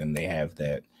Mahomes and they have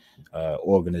that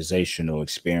organizational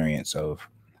experience of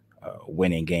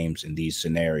winning games in these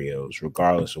scenarios,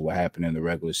 regardless of what happened in the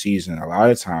regular season. A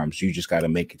lot of times, you just got to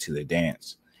make it to the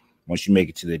dance. Once you make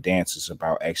it to the dance, it's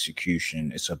about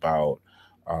execution. It's about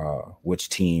which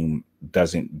team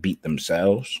doesn't beat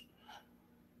themselves.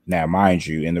 Now, mind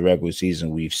you, in the regular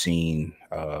season, we've seen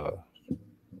the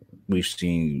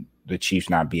Chiefs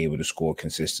not be able to score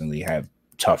consistently, have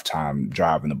tough time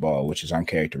driving the ball, which is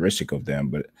uncharacteristic of them.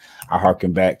 But I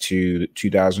harken back to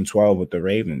 2012 with the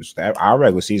Ravens. Our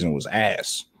regular season was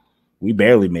ass. We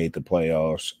barely made the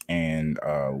playoffs, and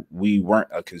we weren't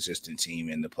a consistent team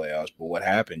in the playoffs. But what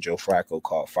happened? Joe Flacco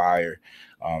caught fire.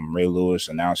 Ray Lewis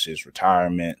announced his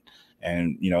retirement,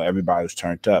 and everybody was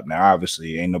turned up. Now,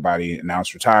 obviously, ain't nobody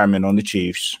announced retirement on the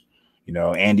Chiefs.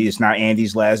 It's not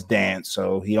Andy's last dance,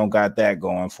 so he don't got that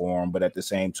going for him. But at the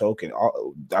same token,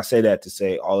 I say that to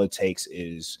say all it takes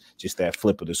is just that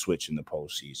flip of the switch in the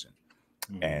postseason.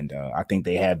 And I think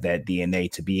they have that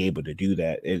DNA to be able to do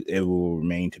that. It will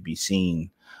remain to be seen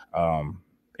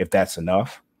if that's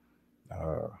enough,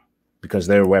 because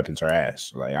their weapons are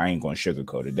ass. Like, I ain't going to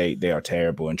sugarcoat it. They are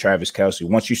terrible. And Travis Kelce,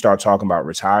 once you start talking about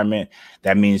retirement,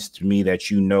 that means to me that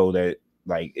that,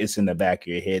 like, it's in the back of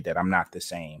your head that I'm not the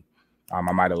same. I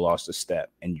might have lost a step.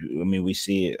 And we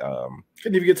see it.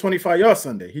 Couldn't even get 25 yards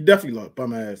Sunday. He definitely lost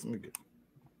bum ass.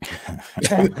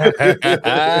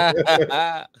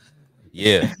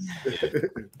 Yeah.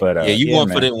 But you one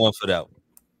for that, one for that.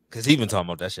 Because he been talking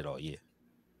about that shit all year.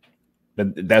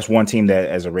 But that's one team that,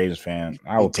 as a Ravens fan,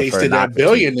 I would prefer tasted not that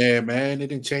billionaire, man. It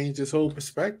didn't change his whole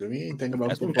perspective. He ain't thinking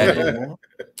about football anymore.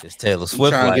 It's Taylor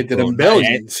Swift. Trying to get to them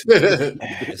billions.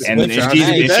 and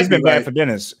she's been bad for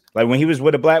business. Like, when he was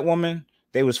with a black woman,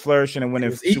 they was flourishing and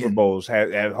winning Super Bowls,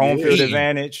 had home field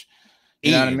advantage.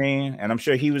 You know what I mean? And I'm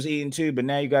sure he was eating too, but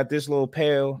now you got this little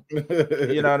pale.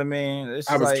 You know what I mean?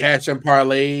 I was catching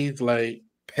parlays like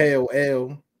pale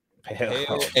ale.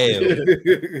 Pale ale.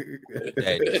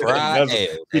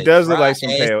 He does look like some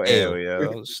pale ale,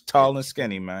 yo. Tall and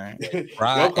skinny, man.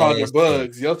 Y'all call the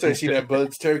bugs. Y'all say she that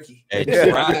bugs turkey. With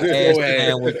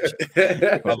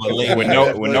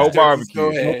no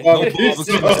barbecue.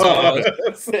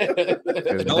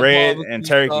 No bread and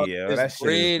turkey, yo. That's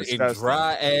bread and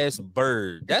dry ass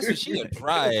bird. That's what she a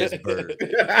dry ass bird.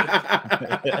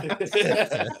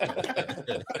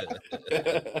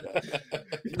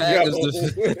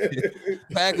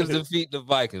 Packers defeat the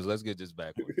Vikings. Let's get this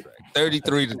back on track.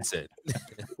 33-10.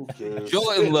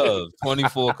 Jordan Love,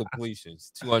 24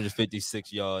 completions,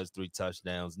 256 yards, 3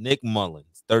 touchdowns. Nick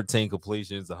Mullins, 13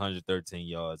 completions, 113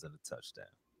 yards, and a touchdown.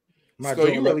 My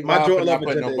Jordan Love is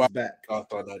back. On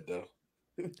that, though.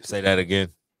 Say that again.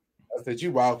 I said,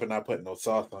 you wild for not putting no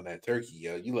sauce on that turkey,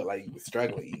 yo. You look like you was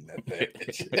struggling eating that thing.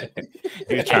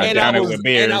 I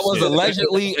was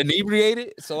allegedly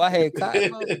inebriated, so I had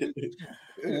cotton mouth.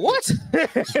 What?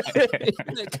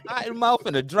 Cotton mouth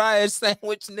and a dry ass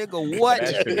sandwich, nigga. What?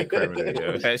 That should be criminal,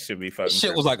 yo. That should be fucking.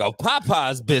 Shit was like a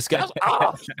Popeyes biscuit.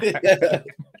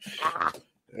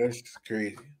 That's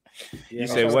crazy. You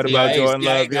said, what about Jordan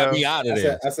Love? Got me out of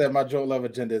there. I said my Jordan Love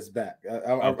agenda is back.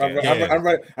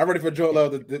 I'm ready for Jordan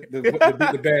Love to beat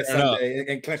the Bears Sunday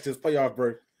and clinch this playoff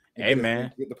berth. Hey,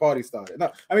 man, get the party started.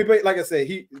 No, I mean, but like I said,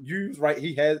 he was right.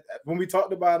 He has, when we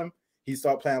talked about him, he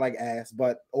started playing like ass.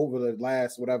 But over the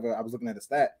last whatever, I was looking at the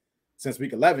stat since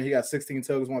week 11, he got 16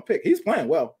 targets, 1 pick. He's playing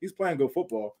well. He's playing good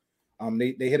football.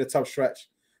 They hit a tough stretch.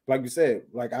 Like you said,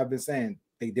 like I've been saying,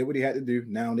 they did what he had to do.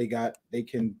 Now they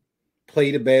can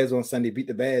play the Bears on Sunday, beat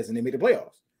the Bears, and they make the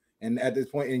playoffs. And at this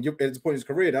point in his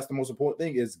career, that's the most important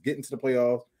thing, is getting to the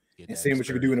playoffs and seeing what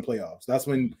you can do in the playoffs. That's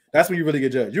when you really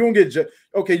get judged. You don't get judged.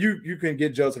 Okay, you can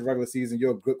get judged in the regular season.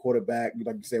 You're a good quarterback.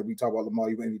 Like you said, we talk about Lamar,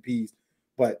 you win MVPs,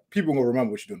 but people gonna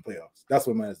remember what you do in the playoffs. That's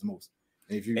what matters the most.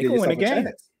 And if you get yourself a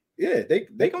chance, yeah,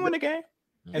 they can win the game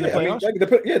in the playoffs. I mean,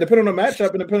 depending on the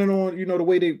matchup and depending on the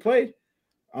way they play.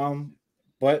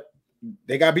 But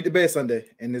they got to beat the Bears Sunday,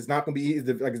 and it's not gonna be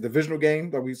easy. Like it's a divisional game,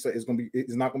 like we say,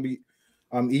 it's not gonna be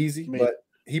easy. But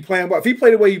he playing well. If he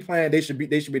played the way he playing, they should be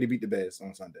able to beat the Bears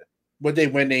on Sunday. But they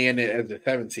ended as the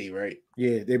 7th seed, right?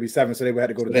 Yeah, they'd be 7, so they would have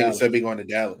to go to Dallas. So they'd be going to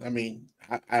Dallas. I mean,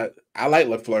 I like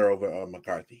LaFleur over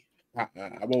McCarthy.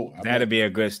 That'd be a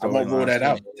good story. I won't rule that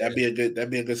out. That'd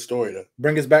be a good story though.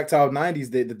 Bring us back to our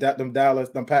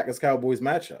 90s. Them Packers Cowboys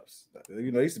matchups. They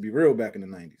used to be real back in the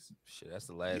 90s. Shit, that's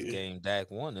the last game Dak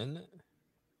won, isn't it?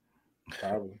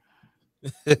 Probably.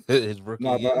 His rookie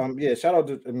year. Shout out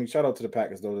to the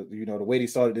Packers though. The way they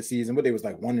started the season, but they was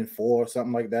like 1-4,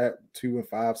 something like that,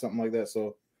 2-5, something like that.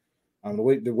 So the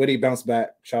way they bounced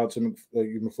back. Shout out to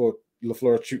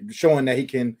LaFleur showing that he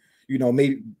can,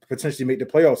 maybe potentially make the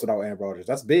playoffs without Aaron Rodgers.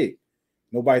 That's big.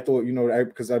 Nobody thought,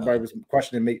 because everybody was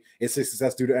questioning it's a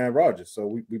success due to Aaron Rodgers.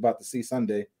 So we about to see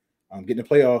Sunday, getting the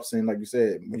playoffs. And like you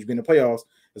said, when you be in the playoffs,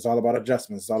 it's all about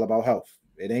adjustments. It's all about health.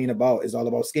 It's all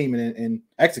about scheming and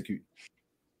executing.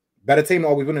 Better team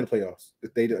always win in the playoffs.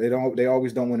 They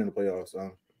always don't win in the playoffs.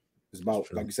 It's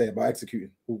about, like you said, about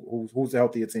executing. Who's the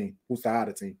healthier team? Who's the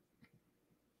harder team?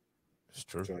 It's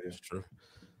true. So, yeah. It's true.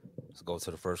 Let's go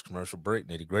to the first commercial break.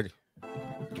 Nitty Gritty.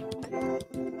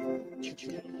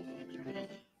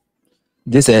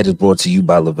 This ad is brought to you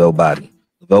by Lavelle Body.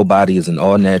 Lavelle Body is an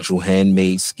all-natural,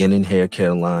 handmade skin and hair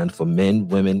care line for men,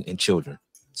 women, and children.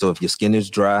 So if your skin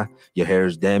is dry, your hair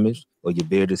is damaged, or your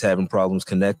beard is having problems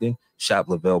connecting, shop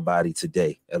Lavelle Body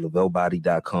today at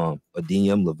lavellebody.com or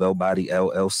DM Lavelle Body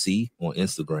LLC on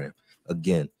Instagram.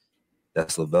 Again,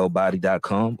 that's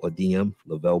lavellebody.com or DM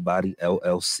Lavelle Body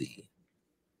LLC.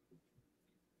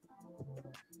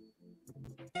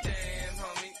 Damn,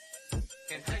 homie.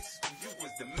 In high school, you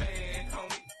was the man,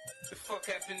 homie. The fuck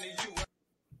happened to you?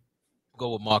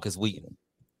 Go with Marcus Wheaton.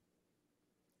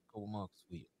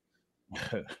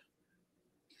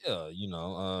 Yeah,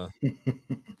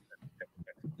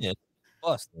 yeah,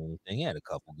 bust or anything. He had a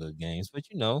couple good games, but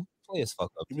players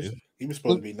fuck up too. He was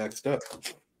supposed to be next up.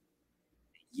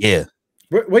 Yeah.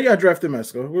 Where y'all drafted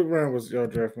Mexico? What round was y'all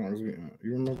drafting?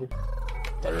 You remember?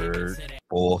 3rd,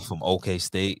 4th from OK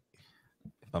State,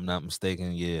 if I'm not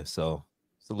mistaken. Yeah, so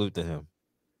salute to him.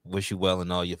 Wish you well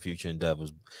in all your future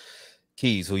endeavors.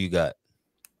 Keys, who you got?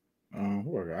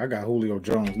 I got Julio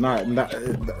Jones. Not and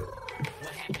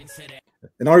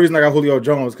the only reason I got Julio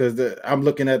Jones because I'm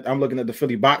looking at the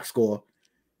Philly box score,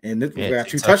 and this got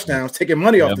 2 touchdowns, taking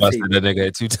money off the team. That nigga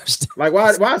had 2 touchdowns. Like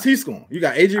why is he scoring? You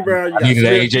got AJ Brown. I needed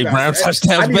AJ Brown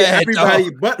touchdowns. I need everybody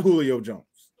but Julio Jones.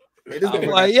 I'm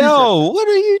like, yo, what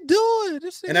are you doing?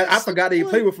 And I forgot that he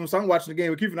played with him, so I'm watching the game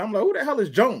with Keith, and I'm like, who the hell is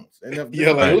Jones? And who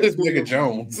this nigga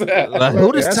Jones? Who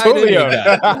this tight end?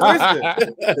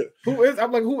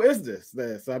 Who is this?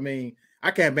 So I mean,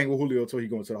 I can't bang with Julio until he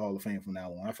goes to the Hall of Fame from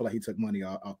now on. I feel like he took money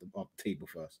off the table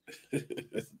for us.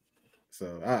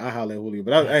 So I holler at Julio,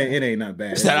 but it ain't not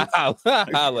bad. I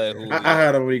holler at Julio. I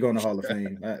had him when he go in the Hall of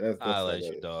Fame. Holler at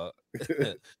you, dog.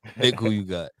 Nick, who you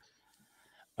got?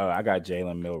 I got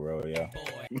Jalen Milroe, yeah.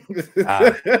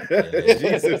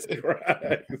 Jesus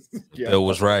Christ. Bill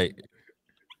was right.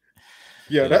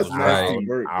 Yeah, that's right.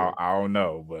 I don't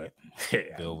know, but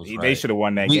they should have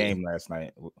won that game last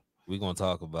night. We're gonna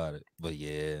talk about it, but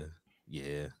yeah.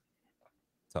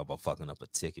 Talk about fucking up a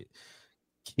ticket.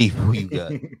 Keith, who you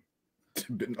got?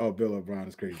 Oh, Bill O'Brien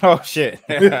is crazy. Oh shit.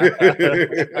 That's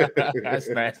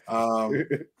nice.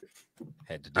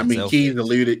 I mean, Keys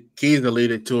alluded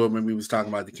to it when we was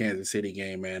talking about the Kansas City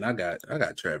game, man. I got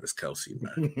Travis Kelce,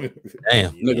 man.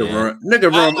 Damn, nigga room. Look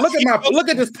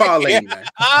at this parlay, man.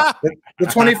 The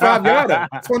 25-yarder.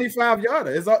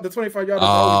 25-yarder. Is the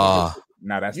 25-yarder?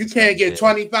 No, that's you can't get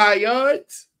 25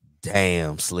 yards.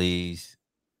 Damn, sleaze.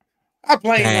 I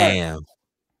blame Damn.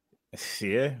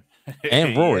 Yeah.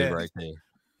 And Rory right there.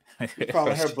 We're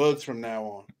calling her bugs from now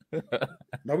on.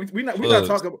 No, we're not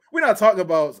talking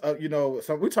about we're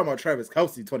talking about Travis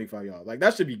Kelce 25 yards. Like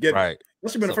that should be given. Right.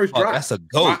 That should be the first drive. That's a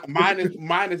goat. Minus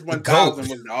 1,000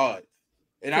 was the odds.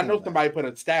 And I know somebody put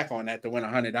a stack on that to win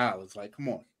 $100. Like, come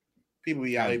on. People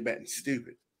be out here betting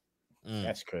stupid.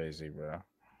 That's crazy, bro.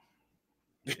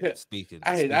 We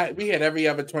had every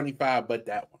other 25 but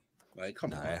that one. Like,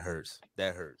 come on. That hurts.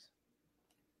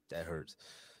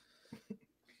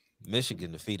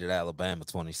 Michigan defeated Alabama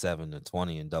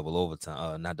 27-20 in double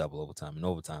overtime. Not double overtime, in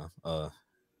overtime.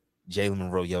 Jalen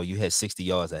Monroe, yo, you had 60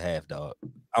 yards at half, dog.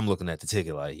 I'm looking at the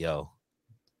ticket like, yo.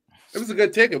 It was a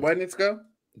good ticket, wasn't it, Scott?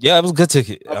 Yeah, it was a good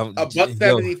ticket. A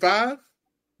 $1.75.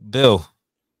 Bill,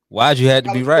 why'd you have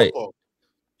to be right? Football.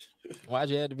 Why'd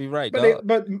you have to be right, But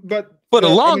dog? but for the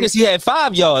longest, he had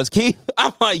 5 yards, Keith.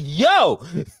 I'm like, yo.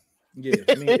 Yeah,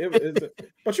 I mean,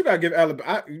 but you gotta give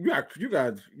Alabama.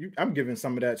 I'm giving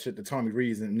some of that shit to Tommy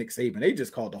Rees and Nick Saban. They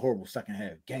just called the horrible second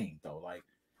half game though. Like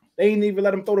they ain't even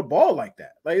let him throw the ball like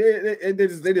that. Like they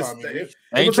just ain't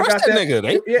trust that nigga.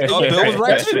 Bill was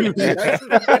right too.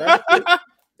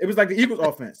 It was like the Eagles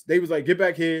offense. They was like, get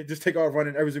back here, just take off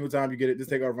running every single time you get it. Just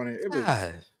take off running. It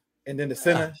was. And then the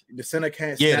center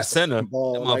can't. Yeah, the center.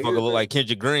 Ball. That motherfucker looked like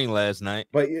Kendrick Green last night.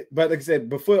 But like I said,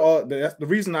 before all that's the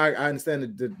reason I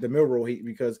understand the Milroe heat,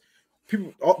 because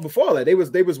people before all that they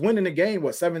was winning the game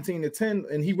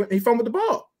 17-10, and he fumbled the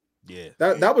ball. Yeah,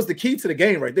 that was the key to the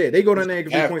game right there. They go down there and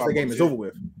get 3 points. The game is over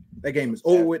with. That game is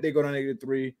over with. They go down there and get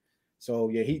 3. So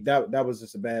yeah, that was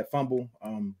just a bad fumble.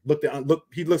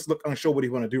 He looks unsure what he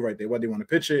want to do right there. Whether he want to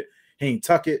pitch it, he ain't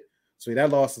tuck it. So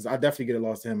that loss is, I definitely get a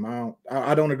loss to him.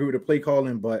 I don't agree with the play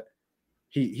calling, but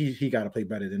he got to play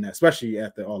better than that, especially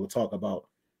after all the talk about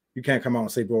you can't come out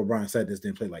and say Bill O'Brien said this,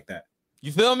 didn't play like that.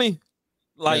 You feel me?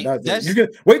 Like that's you can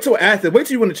wait till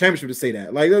you win the championship to say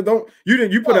that. Like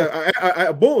you put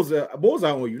a bull's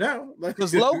out on you now. Like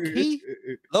because low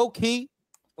key,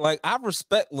 like I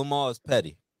respect Lamar's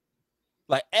petty.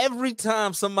 Like every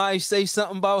time somebody say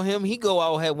something about him, he go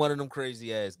out and have one of them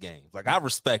crazy ass games. Like I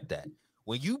respect that.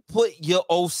 When you put your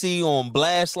OC on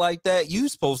blast like that, you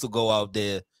supposed to go out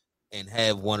there and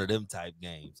have one of them type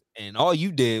games. And all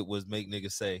you did was make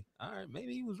niggas say, all right,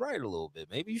 maybe he was right a little bit.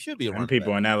 Maybe you should be around.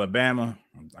 People in Alabama,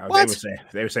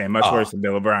 they were saying much worse than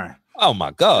Bill O'Brien. Oh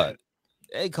my God.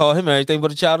 They call him anything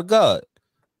but a child of God.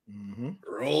 Mm-hmm.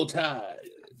 Roll Tide.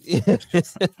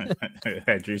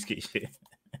 Drewski shit.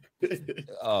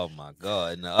 Oh my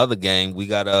God. In the other game, we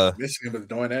got Michigan was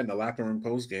doing that in the locker room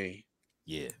post game.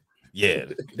 Yeah,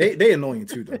 they annoying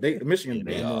too though. Michigan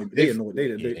they annoy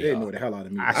the hell out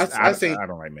of me. I think I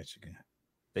don't like Michigan.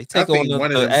 They take on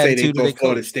one of them say they thought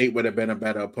Florida State would have been a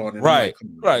better opponent. Right.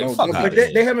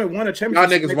 They haven't won a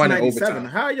championship. Y'all niggas won in overtime.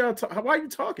 Why are you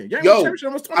talking?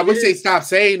 I would say stop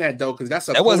saying that though, because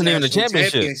that wasn't even a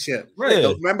championship. Right.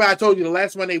 Yeah. Remember, I told you the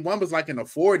last one they won was like in the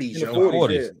 40s. In the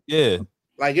 40s. Yeah.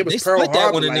 Like it was they split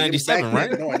that one in like '97,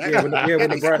 right? With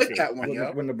Nebraska.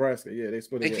 With Nebraska, yeah, they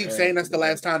split. They keep saying that's the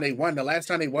last time they won. The last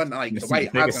time they won, like the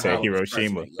White Eisenhower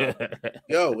Hiroshima.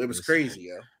 Yo, it was crazy,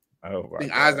 yo. Oh, I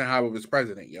think Eisenhower was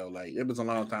president, yo. Like it was a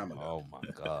long time ago. Oh my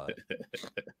God.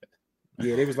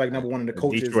 Yeah, they was like number one in the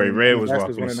coaches. Detroit Red was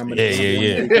walking.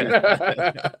 Yeah.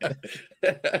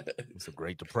 It's a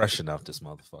Great Depression out this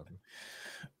motherfucker.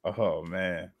 Oh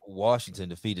man. Washington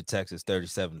defeated Texas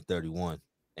 37-31.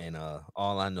 And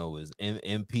all I know is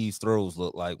MP's throws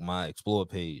look like my Explore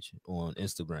page on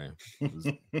Instagram.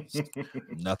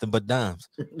 Nothing but dimes.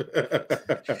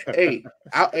 Hey,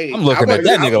 I'm looking at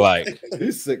that nigga like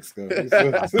he's sick.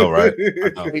 I know, right?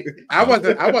 I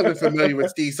wasn't familiar with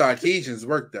Steve Sarkisian's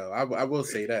work though. I will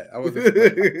say that. I wasn't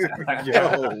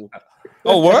Yo.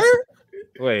 Oh, word?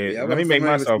 Wait, let me make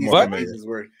myself more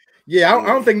familiar. Yeah, I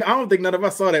don't think none of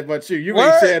us saw that, but you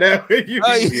ain't share that.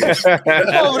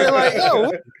 Over there like,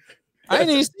 yo, I ain't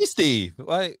even see Steve.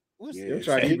 Like, what's Steve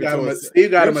got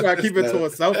him try to keep it to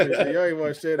himself. You ain't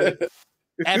want to share that.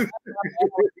 I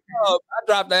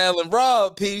dropped the Allen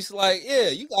Robb piece. Like, yeah,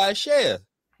 you guys share.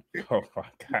 Oh my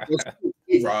God,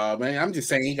 Rob, man, I'm just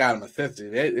saying he got him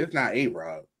assisted. It's not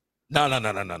A-Rob. No.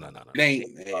 They ain't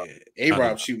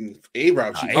A-Rob shooting.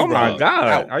 A-Rob shooting. Oh my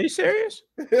God, are you serious?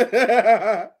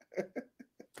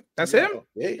 That's him?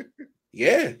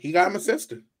 Yeah, he got him a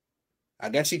sister. I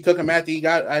guess she took him after he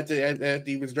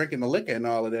was drinking the liquor and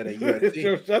all of that at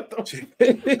UFC.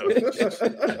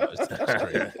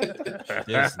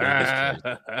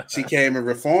 She came and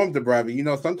reformed the brother. You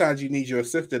know, sometimes you need your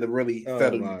sister to really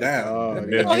settle you down.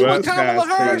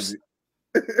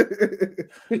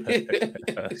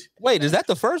 Wait, is that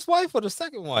the first wife or the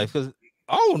second wife? Because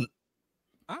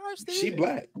she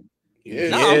black.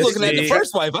 Yeah, I'm looking at the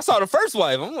first wife. I saw the first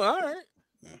wife. I'm like, all right.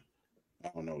 I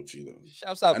don't know what she does.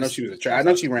 Shouts out. I know she was a track. I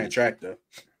know she ran track though.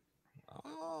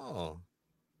 Oh,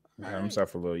 got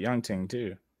himself a little young ting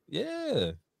too.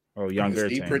 Yeah. Oh, younger.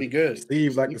 Steve pretty good.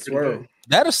 Steve like the swirl.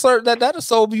 That'll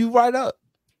sober you right up.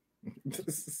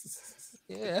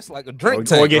 Yeah, that's like a drink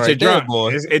tank. Or get you drunk,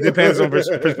 boy. It depends on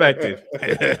perspective.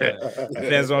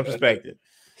 Depends on perspective.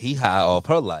 He high off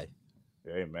her life.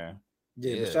 Hey man.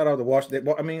 Yeah. Shout out to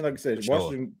Washington. I mean, like I said,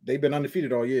 Washington, they've been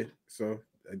undefeated all year, so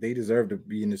they deserve to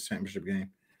be in this championship game.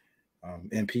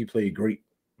 MP played great.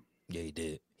 Yeah, he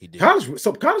did. He did.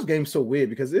 College game's so weird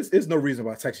because there's no reason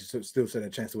why Texas should still had a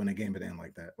chance to win a game at the end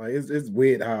like that. Like it's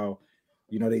weird how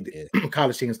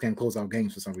college teams can't close out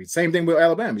games for some reason. Same thing with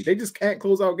Alabama. They just can't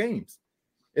close out games.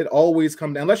 It always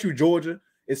comes down, unless you're Georgia,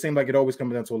 it seemed like it always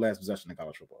comes down to a last possession in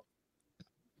college football.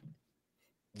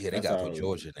 Yeah, they got put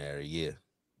Georgia in there. Yeah.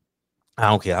 I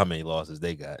don't care how many losses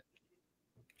they got.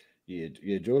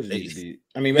 Yeah, Georgia needs to be.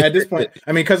 I mean, at this point,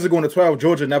 because they're going to 12,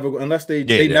 Georgia never, unless they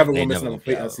never will miss another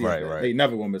season. Right. They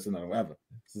never will miss another ever.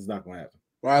 This is not going to happen.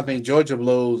 Well, I think Georgia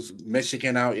blows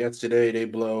Michigan out yesterday. They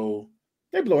blow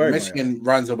Michigan out.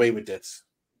 Runs away with this.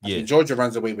 I think Georgia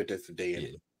runs away with this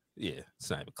today. Yeah, it's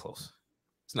not even close.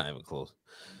 It's not even close.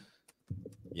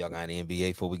 Y'all got any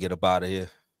NBA before we get up out of here?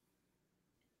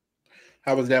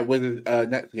 How was that Wizards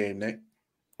next game, Nick?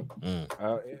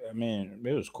 I mean,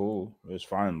 it was cool. It was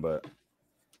fun, but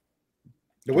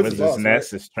the Wizards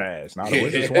Nets is trash. Now the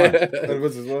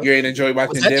Wizards won. You ain't enjoy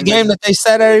watching the game that they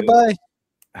set everybody?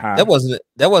 That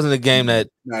wasn't a game that.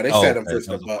 No, they set them for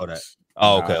the Bucks.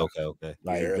 Oh, okay.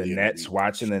 Like the Nets,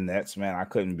 watching the Nets, man, I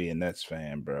couldn't be a Nets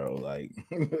fan, bro. Like,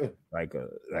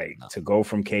 to go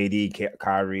from KD,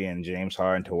 Kyrie, and James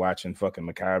Harden to watching fucking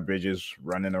Mikal Bridges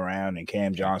running around and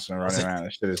Cam Johnson running around.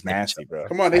 That shit is nasty, bro.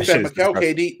 Come on, they said Mikal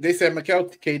KD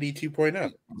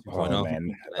 2.0. Oh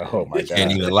man, oh my god,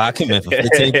 can't even lock him in for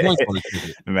 15 points.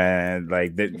 Man,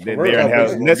 like they're in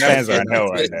hell. Nets fans are in hell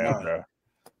right now, bro.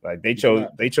 Like they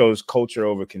chose culture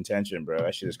over contention, bro.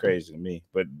 That shit is crazy to me.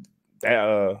 But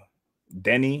that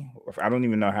Denny, I don't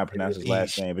even know how to pronounce his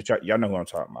last name, but y'all know who I'm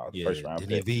talking about. Yeah, first round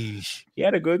pick. He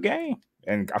had a good game.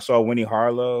 And I saw Winnie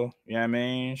Harlow, you know what I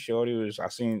mean? Shorty was,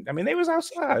 they was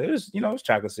outside. It was, it was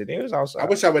Chocolate City. It was outside. I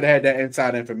wish I would have had that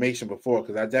inside information before,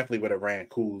 because I definitely would have ran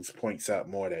Kuz points up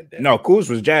more that day. No, Kuz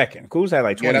was jacking. Kuz had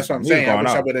like 20. Yeah, that's what I'm saying. I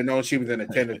wish I would have known she was in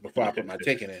attendance before I put my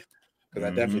ticket in,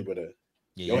 because I definitely would have.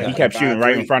 Yeah, he kept shooting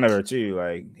right in front of her, too.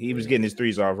 Like, he was getting his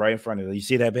threes off right in front of her. You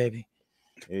see that, baby?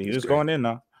 Yeah, he was going in,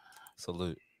 though.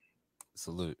 Salute.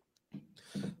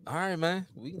 All right, man.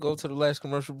 We can go to the last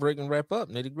commercial break and wrap up.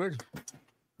 Nitty Gritty.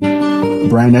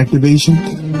 Brand activation,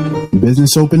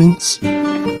 business openings,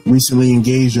 recently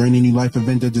engaged or any new life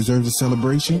event that deserves a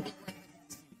celebration.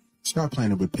 Start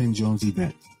planning with Penn Jones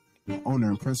Events. Owner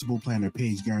and principal planner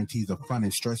Paige guarantees a fun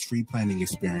and stress-free planning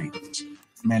experience,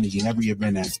 managing every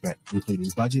event aspect, including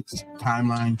budgets,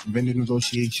 timeline, vendor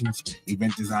negotiations,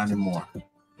 event design, and more.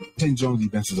 Penn Jones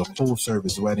Events is a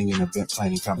full-service wedding and event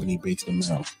planning company based in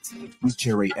Maryland. We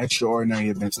curate extraordinary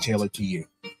events tailored to you.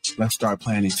 Let's start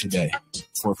planning today.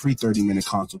 For a free 30-minute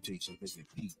consultation, visit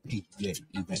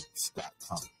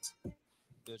ppjevents.com.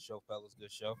 Good show, fellas.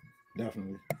 Good show.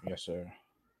 Definitely. Yes, sir.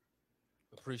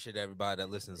 Appreciate everybody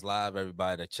that listens live,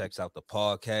 everybody that checks out the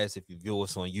podcast. If you view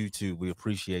us on YouTube, we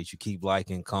appreciate you. Keep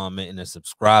liking, commenting, and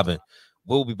subscribing.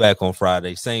 We'll be back on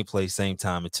Friday, same place, same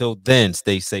time. Until then,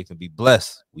 stay safe and be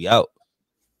blessed. We out.